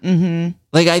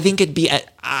 Like, I think it'd be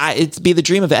the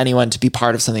dream of anyone to be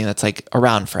part of something that's like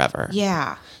around forever.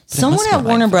 Yeah. But it Someone must be at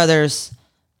Warner mindful. Brothers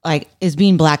is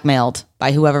being blackmailed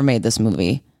by whoever made this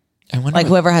movie. I wonder.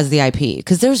 Whoever has the IP.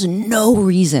 Because there's no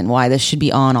reason why this should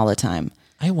be on all the time.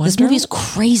 I wonder. This movie's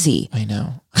crazy. I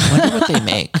know. I wonder what they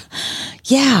make.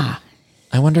 Yeah.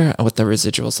 I wonder what the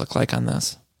residuals look like on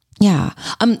this. Yeah.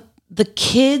 The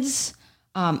kids.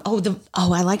 I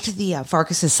liked the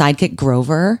Farkas's sidekick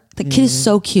Grover. The kid is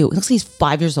so cute. It looks like he's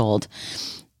 5 years old.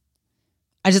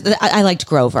 I liked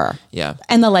Grover. Yeah.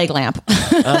 And the leg lamp.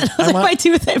 Those are my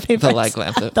two favorites. The leg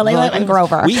lamp. The leg lamp and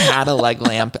Grover. We had a leg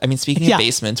lamp. I mean, speaking of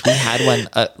basements, we had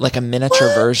one, like a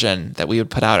miniature version that we would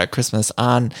put out at Christmas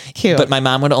on. Cute. But my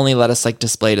mom would only let us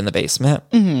display it in the basement.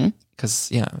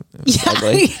 Because, it was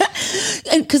ugly.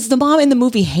 Because the mom in the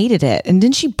movie hated it. And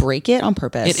didn't she break it on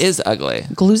purpose? It is ugly.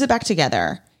 Glues it back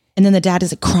together. And then the dad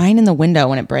is crying in the window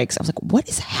when it breaks. I was like, what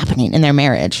is happening in their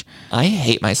marriage? I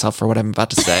hate myself for what I'm about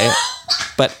to say.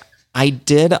 But I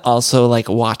did also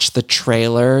watch the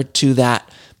trailer to that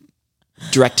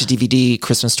direct-to-DVD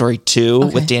Christmas Story 2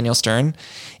 with Daniel Stern.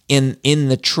 In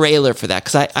the trailer for that,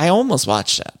 because I almost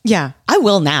watched it. Yeah, I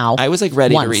will now. I was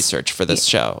ready to research for this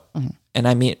show. And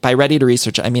I mean, by ready to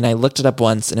research, I mean, I looked it up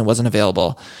once and it wasn't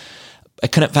available. I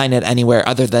couldn't find it anywhere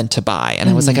other than to buy. And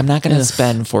I was like, I'm not going to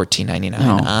spend $14.99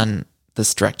 on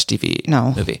this direct TV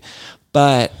movie.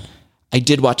 But I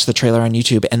did watch the trailer on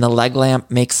YouTube, and the leg lamp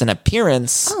makes an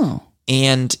appearance. Oh.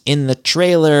 And in the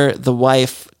trailer, the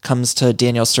wife comes to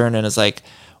Daniel Stern and is like,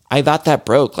 I thought that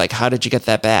broke. How did you get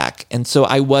that back? And so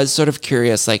I was sort of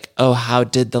curious, how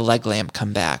did the leg lamp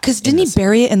come back? Because didn't he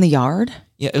bury it in the yard?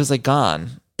 Yeah, it was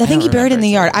gone. I think he don't buried it in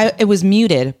the remember yard. It was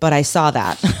muted, but I saw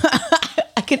that.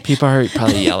 People are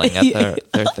probably yelling at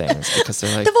their things because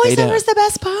they're like, the voiceover is the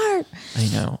best part. I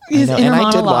know. His And inner I did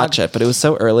monologue. watch it, but it was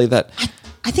so early that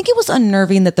I think it was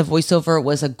unnerving that the voiceover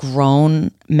was a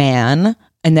grown man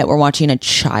and that we're watching a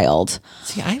child.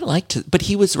 see, I liked it, but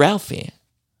he was Ralphie.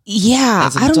 Yeah,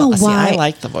 As an I don't know adult. See, why. I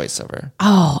like the voiceover.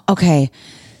 Oh, okay.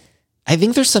 I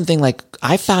think there's something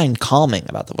I find calming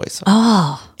about the voiceover.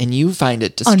 Oh. And you find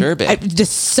it disturbing.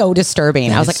 Just so disturbing.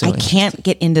 That I was is like, so I can't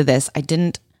get into this.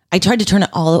 I tried to turn it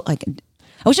all I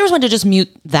wish there was one to just mute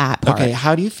that part. Okay,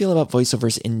 how do you feel about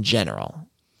voiceovers in general?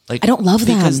 I don't love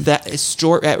them. Because that is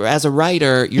as a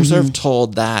writer, you're sort of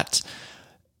told that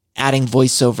adding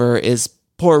voiceover is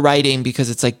poor writing because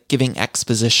it's giving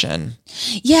exposition.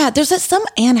 Yeah, there's some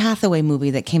Anne Hathaway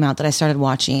movie that came out that I started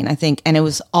watching, I think, and it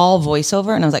was all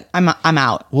voiceover, and I was like, I'm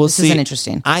out. Well, this isn't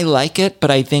interesting. I like it,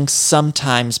 but I think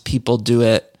sometimes people do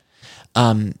it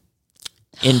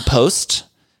in post.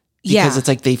 Because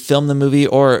it's they film the movie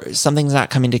or something's not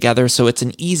coming together. So it's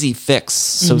an easy fix.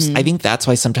 So I think that's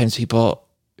why sometimes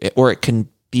it can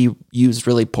be used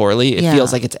really poorly. It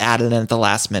feels like it's added in at the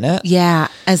last minute. Yeah.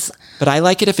 But I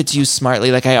like it if it's used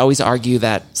smartly. I always argue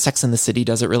that Sex and the City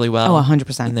does it really well.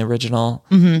 100%. In the original.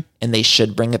 And they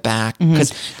should bring it back.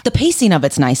 Because the pacing of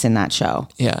it's nice in that show.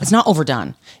 Yeah. It's not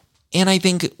overdone. And I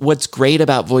think what's great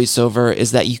about voiceover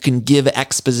is that you can give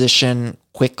exposition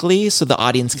quickly so the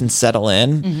audience can settle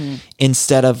in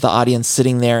instead of the audience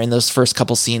sitting there in those first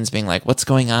couple scenes being like, what's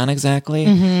going on exactly?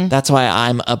 That's why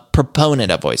I'm a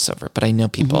proponent of voiceover, but I know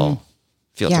people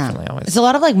feel differently always. It's a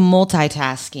lot of like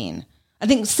multitasking. I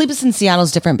think Sleepless in Seattle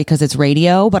is different because it's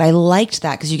radio, but I liked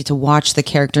that because you get to watch the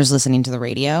characters listening to the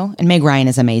radio. And Meg Ryan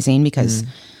is amazing because,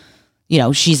 you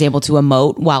know, she's able to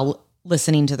emote while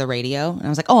listening to the radio. And I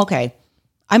was like, oh, okay.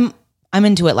 I'm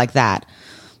into it like that.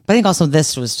 But I think also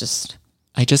this was just...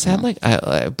 I just had like,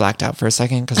 I blacked out for a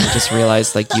second because I just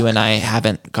realized like you and I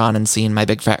haven't gone and seen My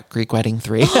Big Fat Greek Wedding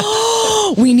 3.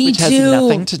 We need which has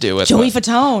nothing to do with Joey what-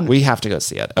 Fatone. We have to go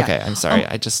see it. Okay, I'm sorry.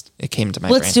 It came to my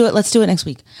brain. Let's do it. Let's do it next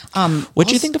week. What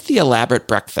do you think of the elaborate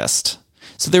breakfast?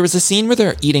 So there was a scene where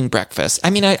they're eating breakfast. I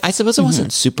mean, I suppose it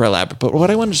wasn't super elaborate, but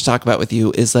what I wanted to talk about with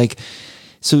you is like,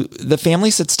 so the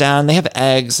family sits down, they have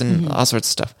eggs and all sorts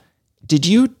of stuff. Did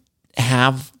you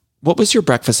have, what was your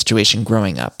breakfast situation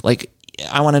growing up? Like,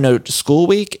 I want to know school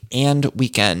week and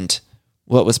weekend.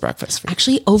 What was breakfast for you?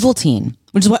 Actually, Ovaltine,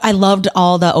 which is what I loved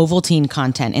all the Ovaltine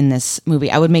content in this movie.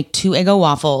 I would make 2 Eggo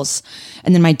waffles,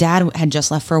 and then my dad had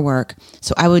just left for work.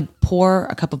 So I would pour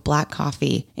a cup of black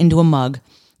coffee into a mug,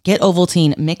 get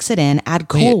Ovaltine, mix it in, add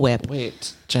Cool Whip.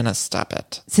 Wait, Jenna, stop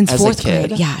it. Since As a 4th kid,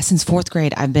 grade. Yeah, since 4th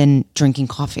grade, I've been drinking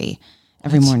coffee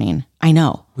every morning. I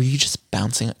know. Were you just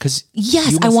bouncing? Because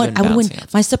Yes, I would win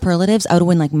my superlatives. I would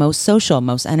win like most social,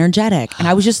 most energetic, and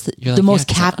I was just You're the like, most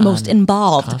yeah, 'cause I'm most on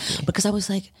involved coffee. because I was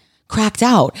like cracked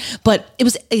out. But it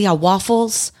was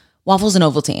waffles and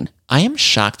Ovaltine. I am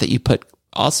shocked that you put,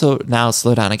 also now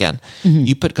slow down again.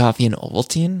 You put coffee in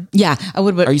Ovaltine? Yeah, I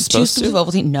would. But Are you 2 supposed scoops to? of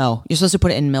Ovaltine? No, you're supposed to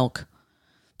put it in milk,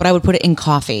 but I would put it in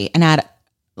coffee and add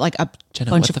like a Jenna,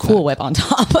 bunch what of the Cool fuck? Whip on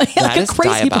top, like That a is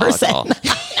crazy diabolical. person.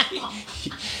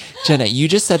 Jenna, you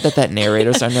just said that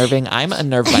narrators are nerving. I'm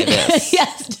unnerved by this.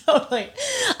 Yes, totally.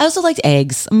 I also liked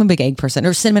eggs. I'm a big egg person.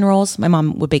 Or cinnamon rolls. My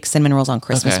mom would bake cinnamon rolls on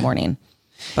Christmas Okay. morning.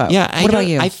 But Yeah, what about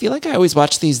you? I feel like I always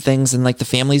watch these things and like the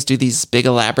families do these big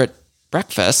elaborate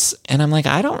breakfasts, and I'm like,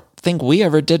 I don't think we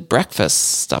ever did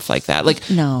breakfast stuff like that. Like,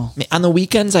 No. on the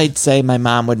weekends, I'd say my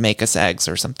mom would make us eggs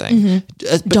or something.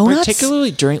 But Donuts?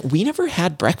 particularly we never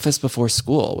had breakfast before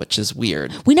school, which is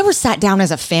weird. We never sat down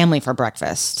as a family for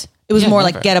breakfast. It was Yeah, more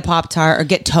never. like get a Pop-Tart or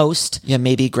get toast. Yeah,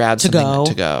 maybe grab something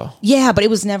to go. Yeah, but it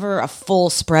was never a full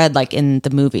spread like in the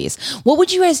movies. What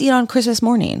would you guys eat on Christmas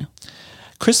morning?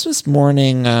 Christmas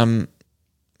morning,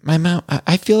 my mom,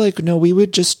 I feel like, no, we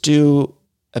would just do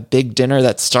a big dinner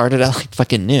that started at like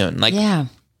fucking noon. Like, Yeah.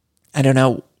 I don't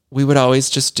know. We would always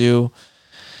just do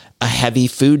a heavy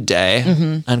food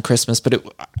day on Christmas, but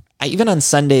even on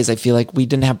Sundays, I feel like we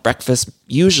didn't have breakfast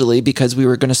usually because we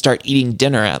were going to start eating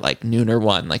dinner at like noon or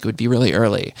 1. Like it would be really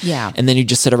early. Yeah. And then you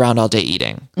just sit around all day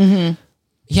eating.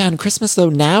 Yeah. On Christmas though,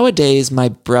 nowadays, my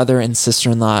brother and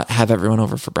sister-in-law have everyone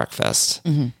over for breakfast.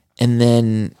 And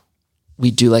then we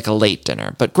do like a late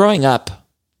dinner. But growing up,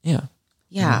 yeah.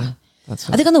 Yeah. That's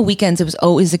I think on the weekends it was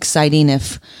always exciting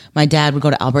if my dad would go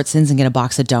to Albertsons and get a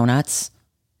box of donuts,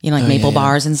 like maple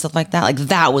bars and stuff like that. Like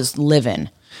that was living.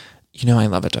 You know, I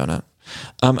love a donut.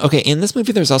 Okay, in this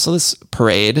movie, there's also this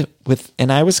parade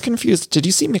and I was confused. Did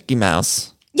you see Mickey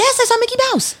Mouse? Yes, I saw Mickey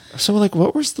Mouse. So, like,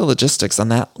 what was the logistics on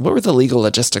that? What were the legal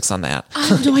logistics on that? I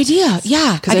have no idea.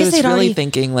 Yeah, Because I was really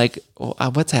thinking, like,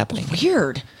 what's happening?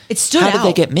 weird. It stood out. How did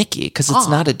they get Mickey? Because it's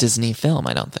not a Disney film,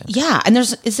 I don't think. Yeah, and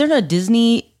is there a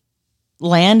Disney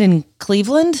land in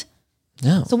Cleveland?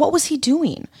 No. So what was he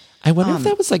doing? I wonder if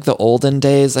that was like the olden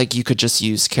days, like you could just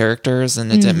use characters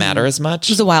and it didn't matter as much.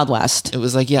 It was the Wild West. It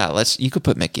was like, yeah, you could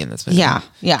put Mickey in this movie. Yeah,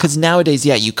 yeah. Because nowadays,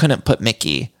 yeah, you couldn't put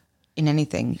Mickey. In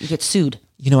anything, you get sued.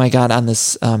 You know, I got on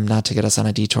this, not to get us on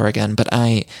a detour again, but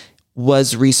I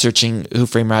was researching Who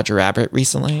Framed Roger Rabbit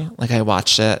recently. Like I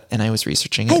watched it and I was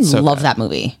researching it. I So love good. that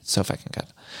movie. So fucking good.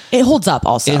 It holds up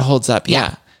also. It holds up,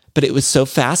 yeah. But it was so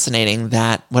fascinating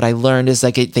that what I learned is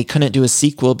like they couldn't do a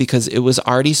sequel because it was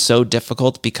already so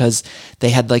difficult because they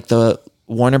had like the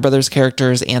Warner Brothers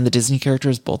characters and the Disney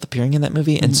characters both appearing in that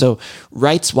movie. And so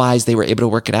rights wise, they were able to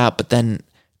work it out. But then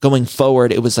going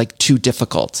forward, it was like too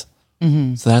difficult.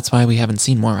 So that's why we haven't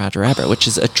seen more Roger Rabbit, which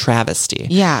is a travesty.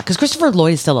 Yeah, because Christopher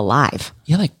Lloyd is still alive.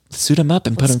 Yeah, like suit him up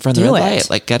and put him in front of the do red it. light.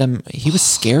 Like get him. He was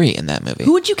scary in that movie.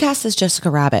 Who would you cast as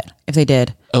Jessica Rabbit if they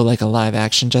did? Oh, like a live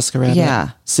action Jessica Rabbit? Yeah.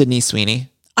 Sydney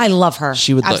Sweeney. I love her.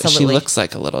 She would look, she Absolutely. looks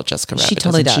like a little Jessica Rabbit. She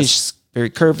totally doesn't she? does. She's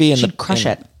very curvy and She'd crush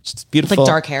and it. She's beautiful. Like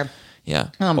dark hair. Yeah.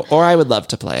 Or I would love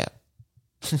to play it.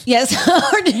 Yes,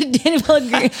 or Danny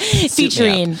Pellegrino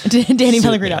featuring Danny Suit me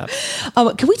Pellegrino.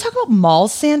 Can we talk about Mall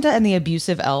Santa and the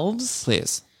abusive elves?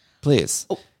 Please. Please.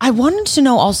 I wanted to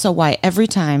know also why every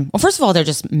time. Well, first of all, they're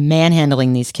just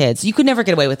manhandling these kids. You could never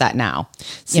get away with that now.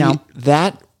 See,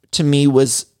 that to me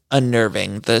was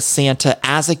unnerving. The Santa,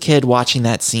 as a kid watching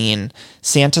that scene,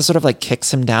 Santa sort of like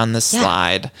kicks him down the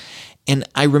slide. And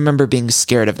I remember being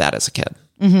scared of that as a kid.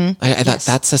 Mm-hmm. I thought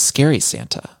that's a scary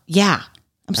Santa. Yeah,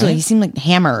 absolutely. Right? He seemed like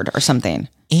hammered or something.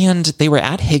 And they were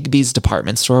at Higbee's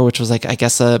department store, which was like, I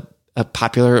guess, a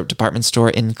popular department store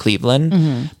in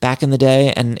Cleveland back in the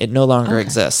day, and it no longer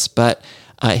exists. But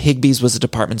Higbee's was a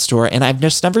department store, and I've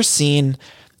just never seen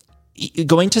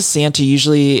going to Santa.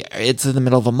 Usually, it's in the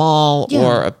middle of a mall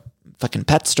or a fucking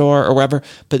pet store or wherever,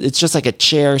 but it's just like a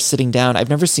chair sitting down. I've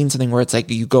never seen something where it's like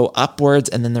you go upwards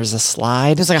and then there's a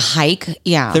slide. There's like a hike.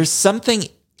 Yeah, there's something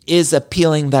is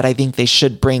appealing that I think they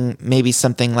should bring maybe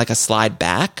something like a slide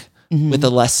back with a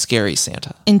less scary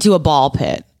Santa into a ball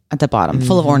pit at the bottom,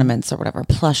 full of ornaments or whatever,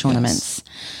 plush ornaments.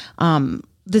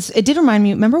 It did remind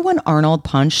me. Remember when Arnold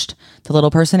punched the little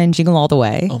person in Jingle All the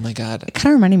Way? Oh my God! It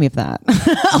kind of reminded me of that.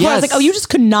 I was like, oh, you just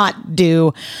could not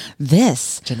do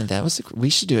this. Jenna, we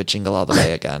should do a Jingle All the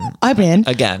Way again. I'm in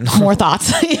again. More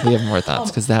thoughts. We have more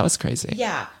thoughts because that was crazy.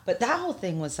 Yeah, but that whole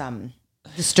thing was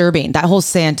disturbing. That whole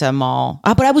Santa mall.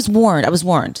 But I was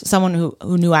warned. Someone who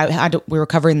knew we were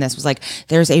covering this was like,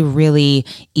 there's a really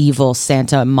evil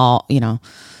Santa mall,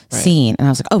 scene, and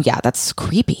I was like, oh yeah, that's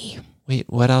creepy. Wait,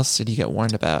 what else did you get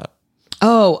warned about?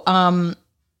 Oh,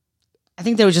 I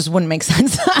think just wouldn't make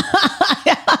sense.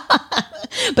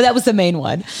 But that was the main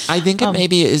one. I think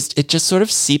it just sort of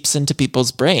seeps into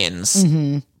people's brains.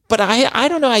 Mm-hmm. But I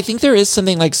don't know. I think there is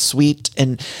something like sweet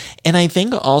and I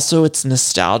think also it's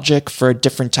nostalgic for a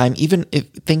different time. Even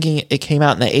thinking it came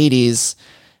out in the 80s,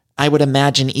 I would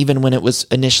imagine even when it was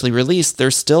initially released,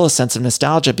 there's still a sense of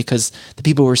nostalgia because the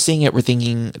people who were seeing it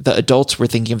the adults were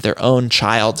thinking of their own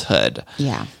childhood.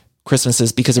 Yeah.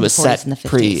 Christmases because it was set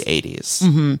pre-80s.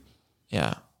 Mm-hmm.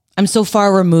 Yeah. I'm so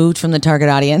far removed from the target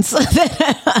audience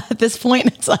at this point.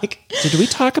 It's like... Did we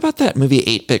talk about that movie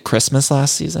 8-Bit Christmas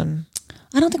last season?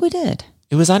 I don't think we did.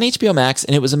 It was on HBO Max,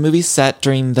 and it was a movie set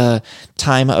during the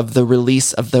time of the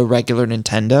release of the regular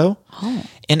Nintendo. Oh.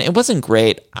 And it wasn't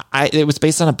great. It was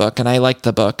based on a book, and I liked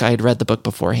the book. I had read the book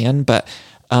beforehand, but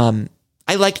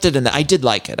I liked it, and I did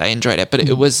like it. I enjoyed it, but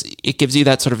it gives you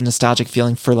that sort of nostalgic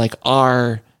feeling for like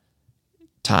our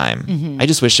time. Mm-hmm. I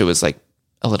just wish it was like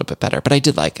a little bit better, but I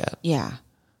did like it. Yeah.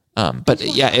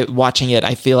 Watching it,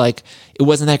 I feel like it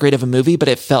wasn't that great of a movie, but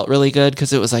it felt really good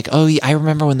because it was like, oh, I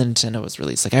remember when the Nintendo was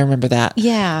released. Like, I remember that.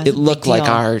 Yeah. It looked like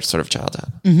our sort of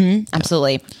childhood. Mm-hmm,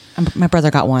 absolutely. My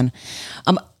brother got one.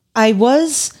 I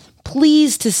was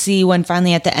pleased to see when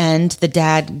finally at the end, the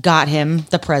dad got him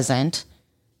the present,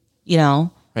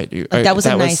 Right. That was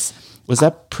nice... Was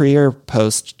that pre or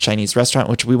post Chinese restaurant?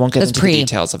 Which we won't get into the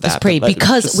details of that. It's pre,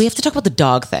 because we have to talk about the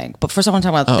dog thing. But first I want to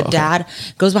talk about the dad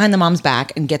goes behind the mom's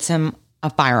back and gets him a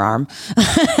firearm.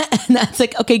 And that's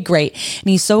like, okay, great. And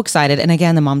he's so excited. And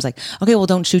again, the mom's like, okay, well,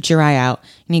 don't shoot your eye out.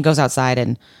 And he goes outside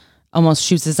and almost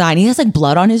shoots his eye. And he has like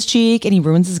blood on his cheek and he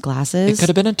ruins his glasses. It could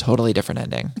have been a totally different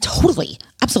ending. Totally.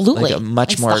 Absolutely. Like a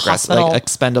much more aggressive, like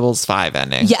Expendables 5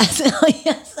 ending. Yes.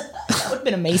 Yes. That would have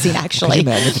been amazing, actually. Could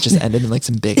you imagine if it just ended in like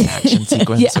some big action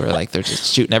sequence where like they're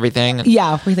just shooting everything?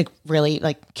 Yeah, where he like really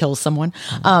like kills someone.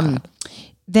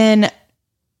 Then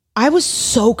I was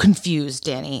so confused,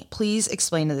 Danny. Please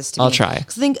explain this to me. I'll try.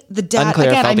 Because I think the dad,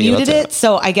 again, I muted it,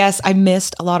 so I guess I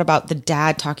missed a lot about the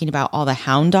dad talking about all the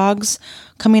hound dogs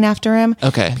coming after him.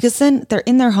 Okay. Because then they're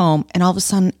in their home and all of a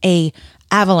sudden a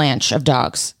avalanche of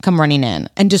dogs come running in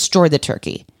and destroy the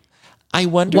turkey. I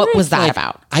wonder what was that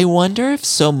about? I wonder if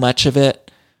so much of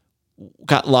it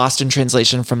got lost in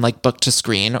translation from like book to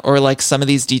screen, or like some of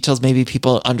these details maybe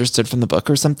people understood from the book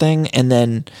or something, and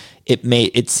then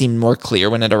it seemed more clear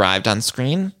when it arrived on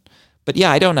screen. But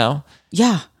yeah, I don't know.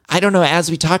 Yeah, I don't know. As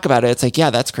we talk about it, it's like, yeah,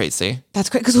 that's crazy. That's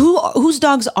crazy. Because whose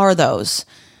dogs are those?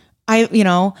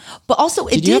 But also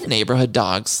did you have neighborhood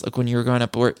dogs like when you were growing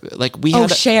up? Or like we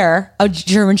had Cher, a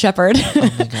German Shepherd.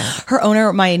 Oh my God. Her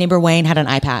owner, my neighbor Wayne, had an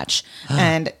eye patch,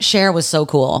 and Cher was so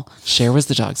cool. Cher was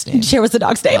the dog's name. Cher was the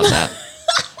dog's name.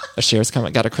 Cher's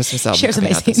got a Christmas album. Cher's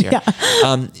coming amazing.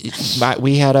 Out this year.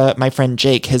 We had my friend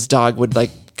Jake. His dog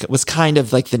was kind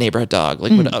of like the neighborhood dog.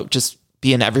 Like would just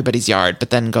be in everybody's yard, but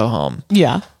then go home.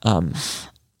 Yeah.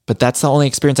 But that's the only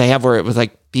experience I have where it was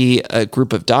like be a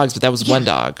group of dogs, but that was one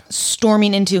dog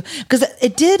storming into, because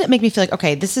it did make me feel like,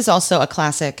 okay, this is also a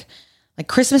classic. Like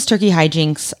Christmas turkey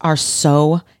hijinks are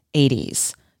so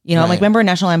 80s. Like remember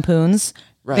National Lampoon's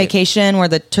Vacation where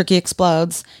the turkey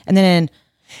explodes, and then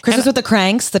Christmas with the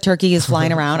Cranks, the turkey is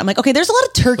flying around. I'm like, okay, there's a lot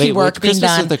of turkey work being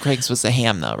Christmas done. with the Cranks was the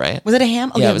ham, though, right? Was it a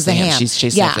ham? Oh, Yeah, yeah, it was the ham. She's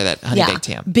chasing after that honey baked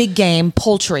ham. Big game,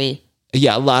 poultry,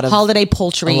 Yeah, a lot of holiday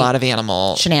poultry. a lot of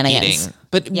animal shenanigans. eating.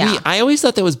 But Yeah. I always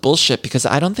thought that was bullshit because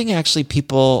I don't think actually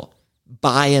people,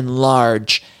 by and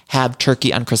large, have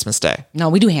turkey on Christmas Day. No,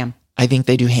 we do ham. I think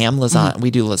they do ham lasagna. We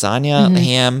do lasagna,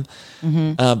 ham.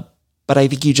 But I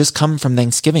think you just come from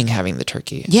Thanksgiving having the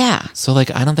turkey. Yeah. So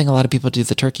like, I don't think a lot of people do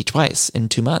the turkey twice in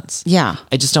 2 months. Yeah.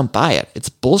 I just don't buy it. It's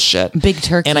bullshit. Big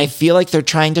turkey. And I feel like they're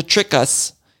trying to trick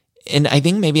us. And I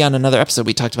think maybe on another episode,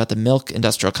 we talked about the milk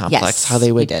industrial complex, Yes, how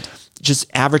they we would did. just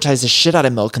advertise the shit out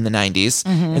of milk in the 90s.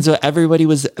 And so everybody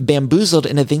was bamboozled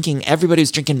into thinking everybody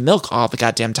was drinking milk all the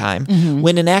goddamn time.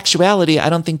 When in actuality, I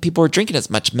don't think people were drinking as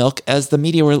much milk as the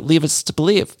media would leave us to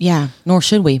believe. Yeah. Nor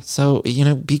should we. So,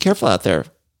 be careful out there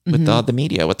with all the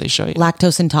media, what they show you.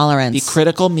 Lactose intolerance. Be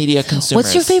critical media consumers.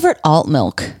 What's your favorite alt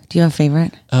milk? Do you have a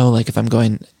favorite? Oh, like if I'm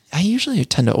going, I usually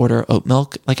tend to order oat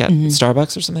milk, like at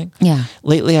Starbucks or something. Yeah.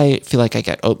 Lately, I feel like I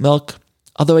get oat milk.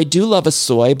 Although I do love a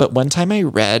soy, but one time I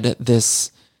read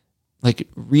this like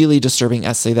really disturbing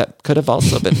essay that could have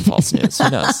also been false news. Who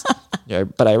knows? Yeah,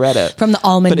 but I read it. From the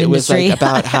almond But it was industry. like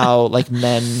about how like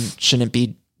men shouldn't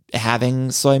be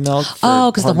having soy milk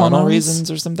for 'cause the hormonal hormones? reasons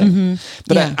or something.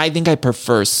 But Yeah. I think I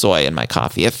prefer soy in my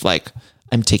coffee if like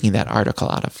I'm taking that article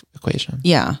out of equation.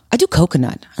 Yeah. I do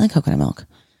coconut. I like coconut milk.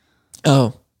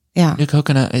 Oh, Yeah. new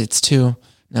coconut. It's too.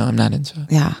 No, I'm not into it.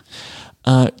 Yeah.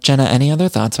 Jenna, any other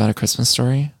thoughts about A Christmas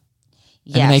Story?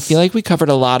 Yes. I mean, I feel like we covered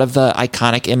a lot of the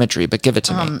iconic imagery, but give it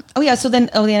to me. Oh yeah, so then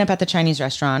they end up at the Chinese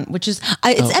restaurant, which is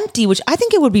it's empty, which I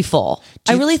think it would be full.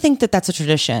 I really think that that's a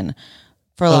tradition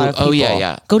for a lot of people. Oh,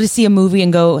 yeah. Go to see a movie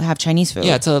and go have Chinese food.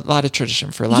 Yeah, it's a lot of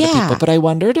tradition for a lot of Yeah. people. But I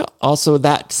wondered also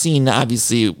that scene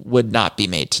obviously would not be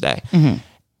made today.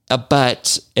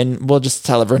 And we'll just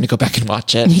tell everyone to go back and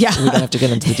watch it. Yeah. We don't have to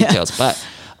get into the details. But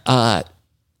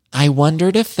I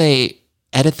wondered if they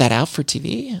edit that out for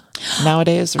TV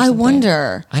nowadays or I something.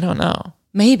 wonder. I don't know.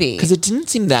 Maybe Because it didn't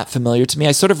seem that familiar to me.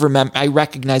 I sort of I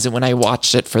recognize it when I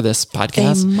watched it for this they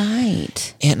podcast.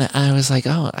 might. And I was like,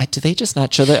 oh, do they just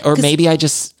not show that? Or maybe I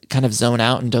just kind of zone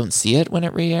out and don't see it when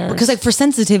it re-airs. Because like for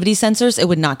sensitivity sensors, it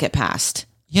would not get past.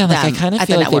 Yeah, like I them kind of at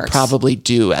the feel like they networks. probably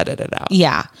do edit it out.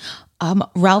 Yeah.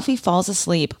 Ralphie falls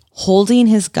asleep holding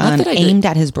his gun Not that I aimed did-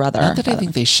 at his brother. Not that I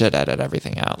think they should edit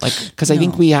everything out. Like, because I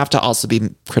think we have to also be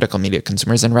critical media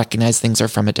consumers and recognize things are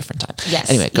from a different time. Yes,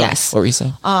 Anyway, go. yes. What were you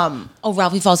saying?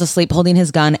 Ralphie falls asleep holding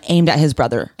his gun aimed at his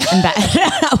brother. And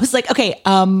I was like, okay,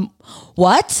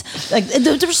 what? Like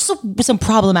there's some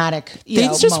problematic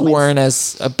Things just moments. weren't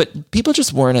as, but people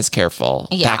just weren't as careful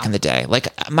Yeah. back in the day. Like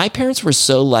my parents were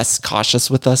so less cautious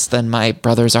with us than my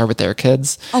brothers are with their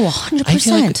kids. Oh, I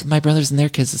feel like 100%. my brothers and their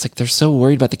kids, it's like they're so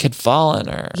worried about the kid falling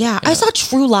or. Yeah, I saw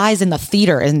True Lies in the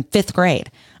theater in 5th grade.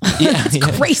 Yeah, It's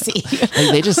yeah. crazy. Like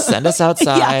they just send us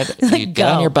outside. Yeah, like, You get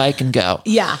on go. your bike and go.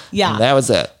 Yeah, yeah. And that was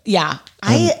it. Yeah.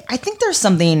 I think there's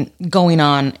something going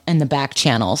on in the back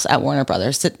channels at Warner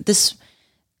Brothers that this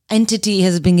entity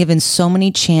has been given so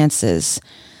many chances.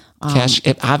 Cash.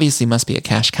 It obviously must be a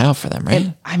cash cow for them,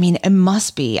 right? It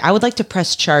must be. I would like to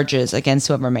press charges against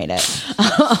whoever made it.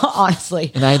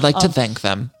 Honestly. And I'd like to thank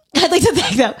them. I'd like to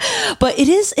thank them. But it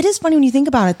is funny when you think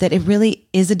about it that it really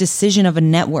is a decision of a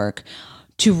network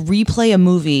to replay a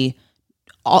movie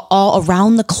all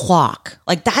around the clock.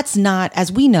 Like that's not,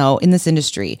 as we know in this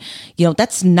industry,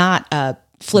 that's not a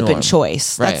flippant Norm.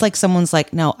 choice. Right. That's like someone's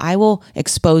like, no, I will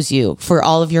expose you for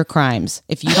all of your crimes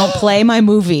if you don't play my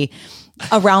movie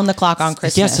around the clock on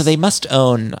Christmas. Yeah, so they must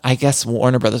own, I guess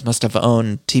Warner Brothers must have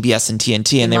owned TBS and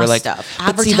TNT, and they were like, Must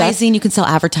have. but see, that- advertising, you can sell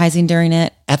advertising during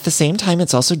it. at the same time,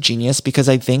 it's also genius because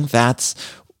I think that's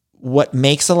what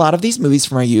makes a lot of these movies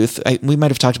from our youth. We might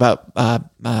have talked about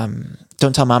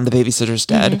Don't Tell Mom the Babysitter's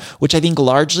Dead, which I think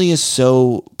largely is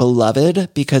so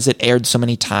beloved because it aired so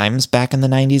many times back in the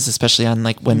 90s, especially on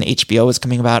like when HBO was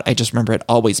coming about. I just remember it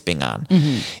always being on.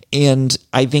 And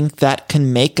I think that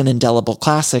can make an indelible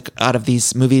classic out of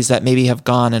these movies that maybe have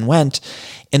gone and went.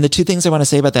 And the two things I want to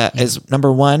say about that is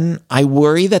number one, I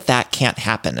worry that that can't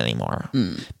happen anymore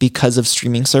because of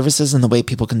streaming services and the way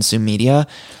people consume media.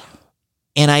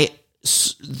 And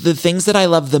the things that I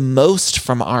love the most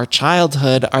from our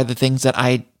childhood are the things that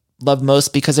I love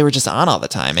most because they were just on all the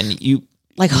time and you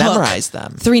Like Hook. memorize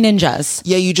them. 3 Ninjas.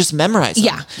 Yeah, you just memorize them.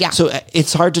 Yeah, yeah. So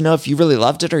it's hard to know if you really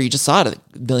loved it or you just saw it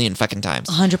a million fucking times.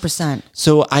 100%.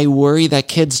 So I worry that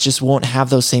kids just won't have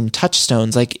those same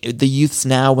touchstones. Like the youths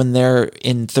now, when they're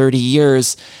in 30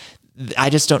 years, I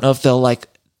just don't know if they'll like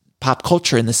pop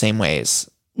culture in the same ways.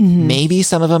 Maybe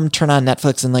some of them turn on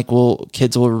Netflix and like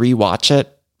kids will rewatch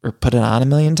it or put it on a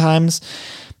million times.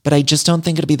 But I just don't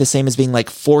think it'll be the same as being like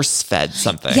force fed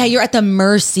something. Yeah, you're at the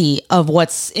mercy of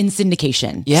what's in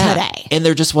syndication today. And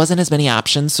there just wasn't as many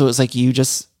options. So it was like you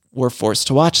just were forced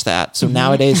to watch that. So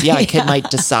nowadays, a kid might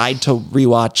decide to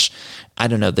rewatch, I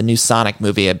don't know, the new Sonic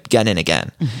movie again and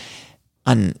again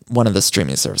on one of the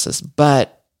streaming services.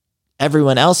 But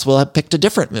everyone else will have picked a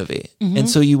different movie. And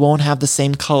so you won't have the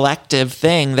same collective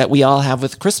thing that we all have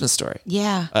with Christmas Story.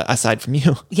 Yeah. Aside from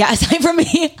you. Yeah, aside from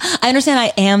me, I understand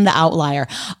I am the outlier.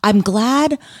 I'm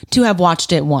glad to have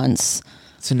watched it once.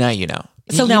 So now you know.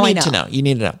 So you now I need know. to know. You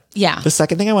need to know. Yeah. The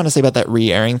second thing I want to say about that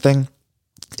re-airing thing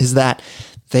is that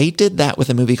they did that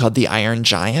with a movie called The Iron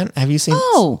Giant. Have you seen this?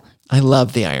 Oh. I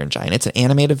love The Iron Giant. It's an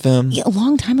animated film. Yeah, a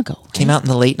long time ago. Right? Came out in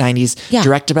the late 90s, Yeah.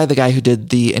 directed by the guy who did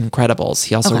The Incredibles.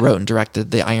 He also wrote and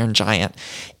directed The Iron Giant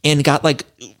and got like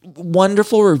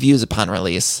wonderful reviews upon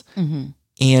release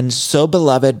and so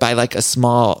beloved by like a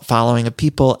small following of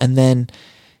people. And then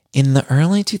in the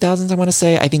early 2000s, I want to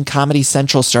say, I think Comedy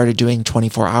Central started doing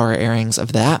 24-hour airings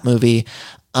of that movie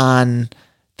on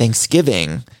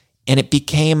Thanksgiving, and it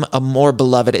became a more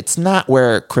beloved. It's not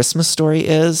where Christmas Story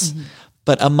is,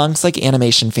 but amongst like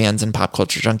animation fans and pop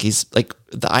culture junkies, like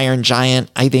The Iron Giant,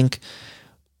 I think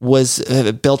was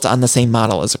built on the same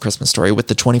model as A Christmas Story with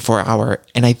the 24-hour,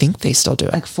 and I think they still do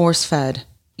it. Like force fed,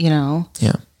 you know?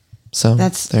 Yeah. So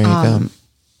That's there you go.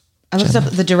 I looked up,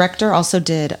 the director also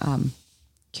did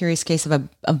Curious Case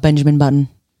of Benjamin Button.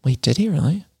 Wait, did he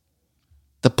really?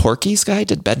 The Porky's guy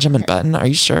did Benjamin Button? Are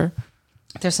you sure?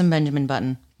 There's some Benjamin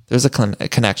Button. There's a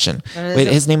connection. Wait,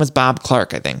 his name was Bob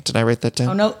Clark, I think. Did I write that down?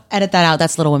 Oh, no, edit that out.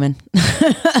 That's Little Women.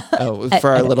 For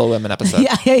our Little Women episode.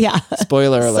 Yeah.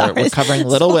 Spoiler alert. Sorry. We're covering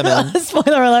Little Women.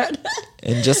 Spoiler alert.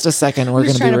 In just a second, we're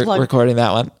just going to trying be to plug- recording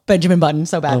that one. Benjamin Button,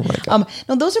 so bad. Oh my God.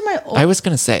 No, those are my... I was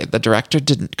going to say, the director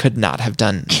could not have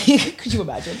done Could you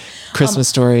imagine? Christmas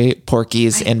Story,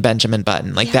 Porky's, and Benjamin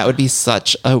Button. Like, that would be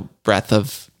such a breadth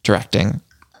of directing.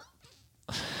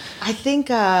 I think...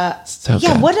 So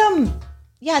yeah, good. what...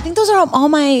 Yeah, I think those are all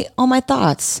my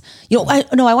thoughts. You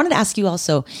know, I wanted to ask you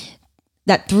also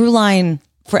that through line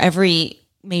for every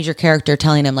major character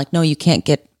telling him like, no, you can't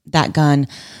get that gun.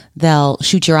 They'll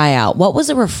shoot your eye out. What was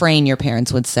a refrain your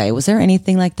parents would say? Was there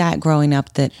anything like that growing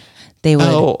up that they would?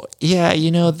 Oh, yeah. You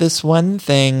know, this one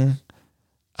thing,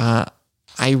 I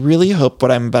really hope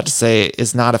what I'm about to say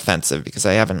is not offensive because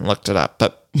I haven't looked it up,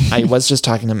 but I was just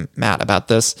talking to Matt about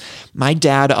this. My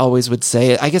dad always would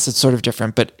say, I guess it's sort of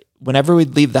different, but whenever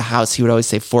we'd leave the house, he would always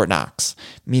say Fort Knox,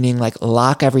 meaning like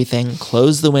lock everything,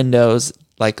 close the windows,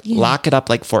 like lock it up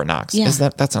like Fort Knox. Yeah.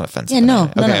 That's not offensive? Yeah, no,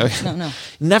 right? no, Okay. no.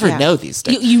 You never Yeah. know these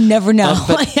days. You never know.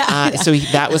 So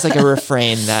that was like a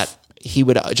refrain that he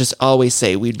would just always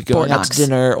say. We'd be going Fort out Knox. to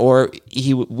dinner, or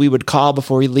we would call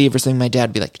before we leave or something. My dad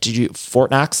would be like, "Did you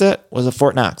Fort Knox it? Was it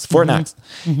Fort Knox? Fort Knox?"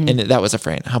 And that was a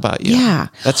refrain. How about you? Yeah.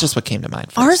 That's just what came to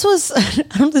mind. First. Ours was, I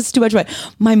don't know if this is too much, but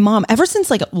my mom, ever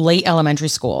since like late elementary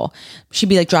school, she'd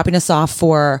be like dropping us off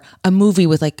for a movie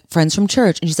with like friends from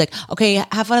church. And she's like, okay,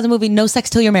 have fun at the movie. No sex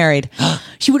till you're married.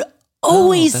 She would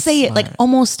always that's say it like smart.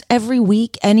 almost every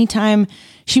week, anytime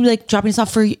she'd be like dropping us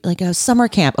off for like a summer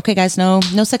camp. Okay, guys, no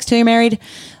sex till you're married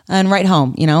and right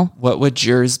home, you know? What would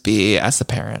yours be as a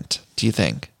parent, do you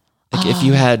think? Like if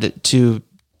you had two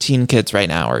teen kids right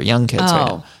now or young kids right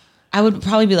now. I would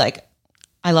probably be like,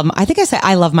 I think I say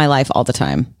I love my life all the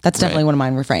time. That's definitely one of my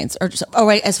refrains. Or just,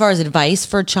 right, as far as advice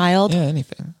for a child, Yeah,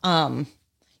 anything.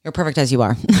 you're perfect as you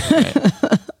are.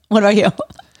 What about you?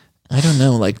 I don't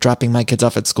know. Like dropping my kids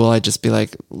off at school, I'd just be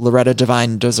like, Loretta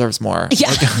Devine deserves more. Yeah.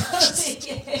 Like,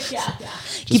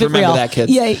 Keep it remember real. that,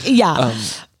 kids. Yeah.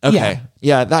 Okay.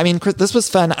 Yeah. I mean, this was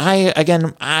fun.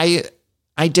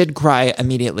 I did cry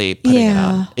immediately putting it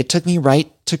on. It took me right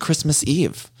to Christmas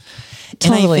Eve.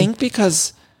 And I Totally. think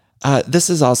because this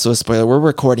is also a spoiler, we're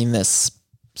recording this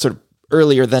sort of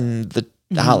earlier than the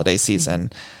holiday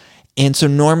season. And so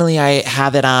normally I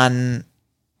have it on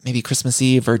maybe Christmas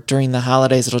Eve or during the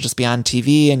holidays, it'll just be on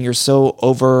TV and you're so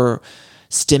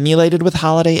overstimulated with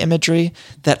holiday imagery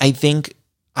that I think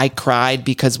I cried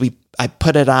because I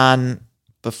put it on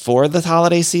before the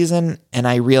holiday season and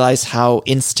I realized how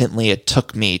instantly it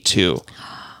took me to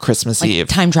Christmas Eve.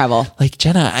 Time travel. Like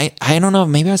Jenna, I don't know,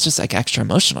 maybe I was just like extra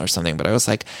emotional or something, but I was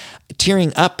like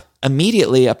tearing up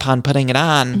immediately upon putting it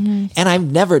on. And I've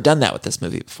never done that with this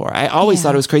movie before. I always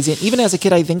thought it was crazy. And even as a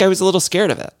kid, I think I was a little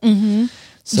scared of it.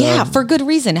 So, Yeah, for good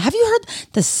reason. Have you heard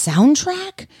the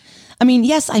soundtrack? I mean,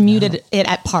 yes, I muted it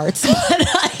at parts.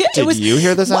 But Did you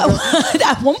hear the soundtrack?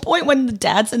 At one point when the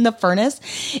dad's in the furnace,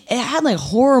 it had like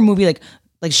horror movie,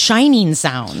 like shining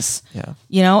sounds. Yeah.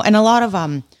 You know, and a lot of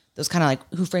those kind of like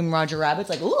Who Framed Roger Rabbit's,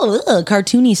 like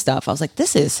cartoony stuff. I was like,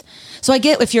 this is. So I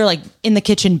get if you're like in the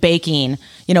kitchen baking,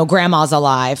 you know, grandma's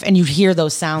alive, and you hear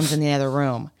those sounds in the other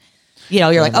room. You know,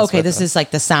 you're like, okay, this is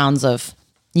like the sounds of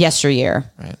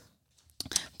yesteryear. Right.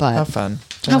 But how fun.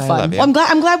 How I fun. love you. Well,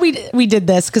 I'm glad we did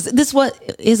this because this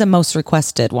is a most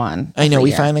requested one. I know every we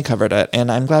year. finally covered it,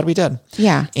 and I'm glad we did.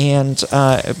 Yeah. And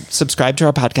subscribe to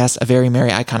our podcast, A Very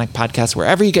Merry Iconic Podcast,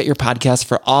 wherever you get your podcasts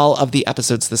for all of the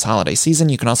episodes this holiday season.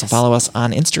 You can also follow us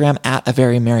on Instagram at A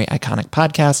Very Merry Iconic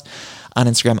Podcast. On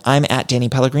Instagram, I'm at Danny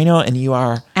Pellegrino, and you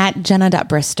are at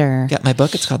Jenna.Brister. Get my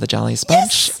book. It's called The Jolliest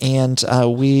Bunch. And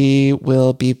we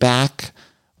will be back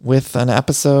with an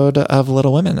episode of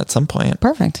Little Women at some point.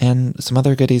 Perfect. And some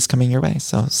other goodies coming your way.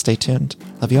 So stay tuned.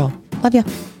 Love you all. Love you.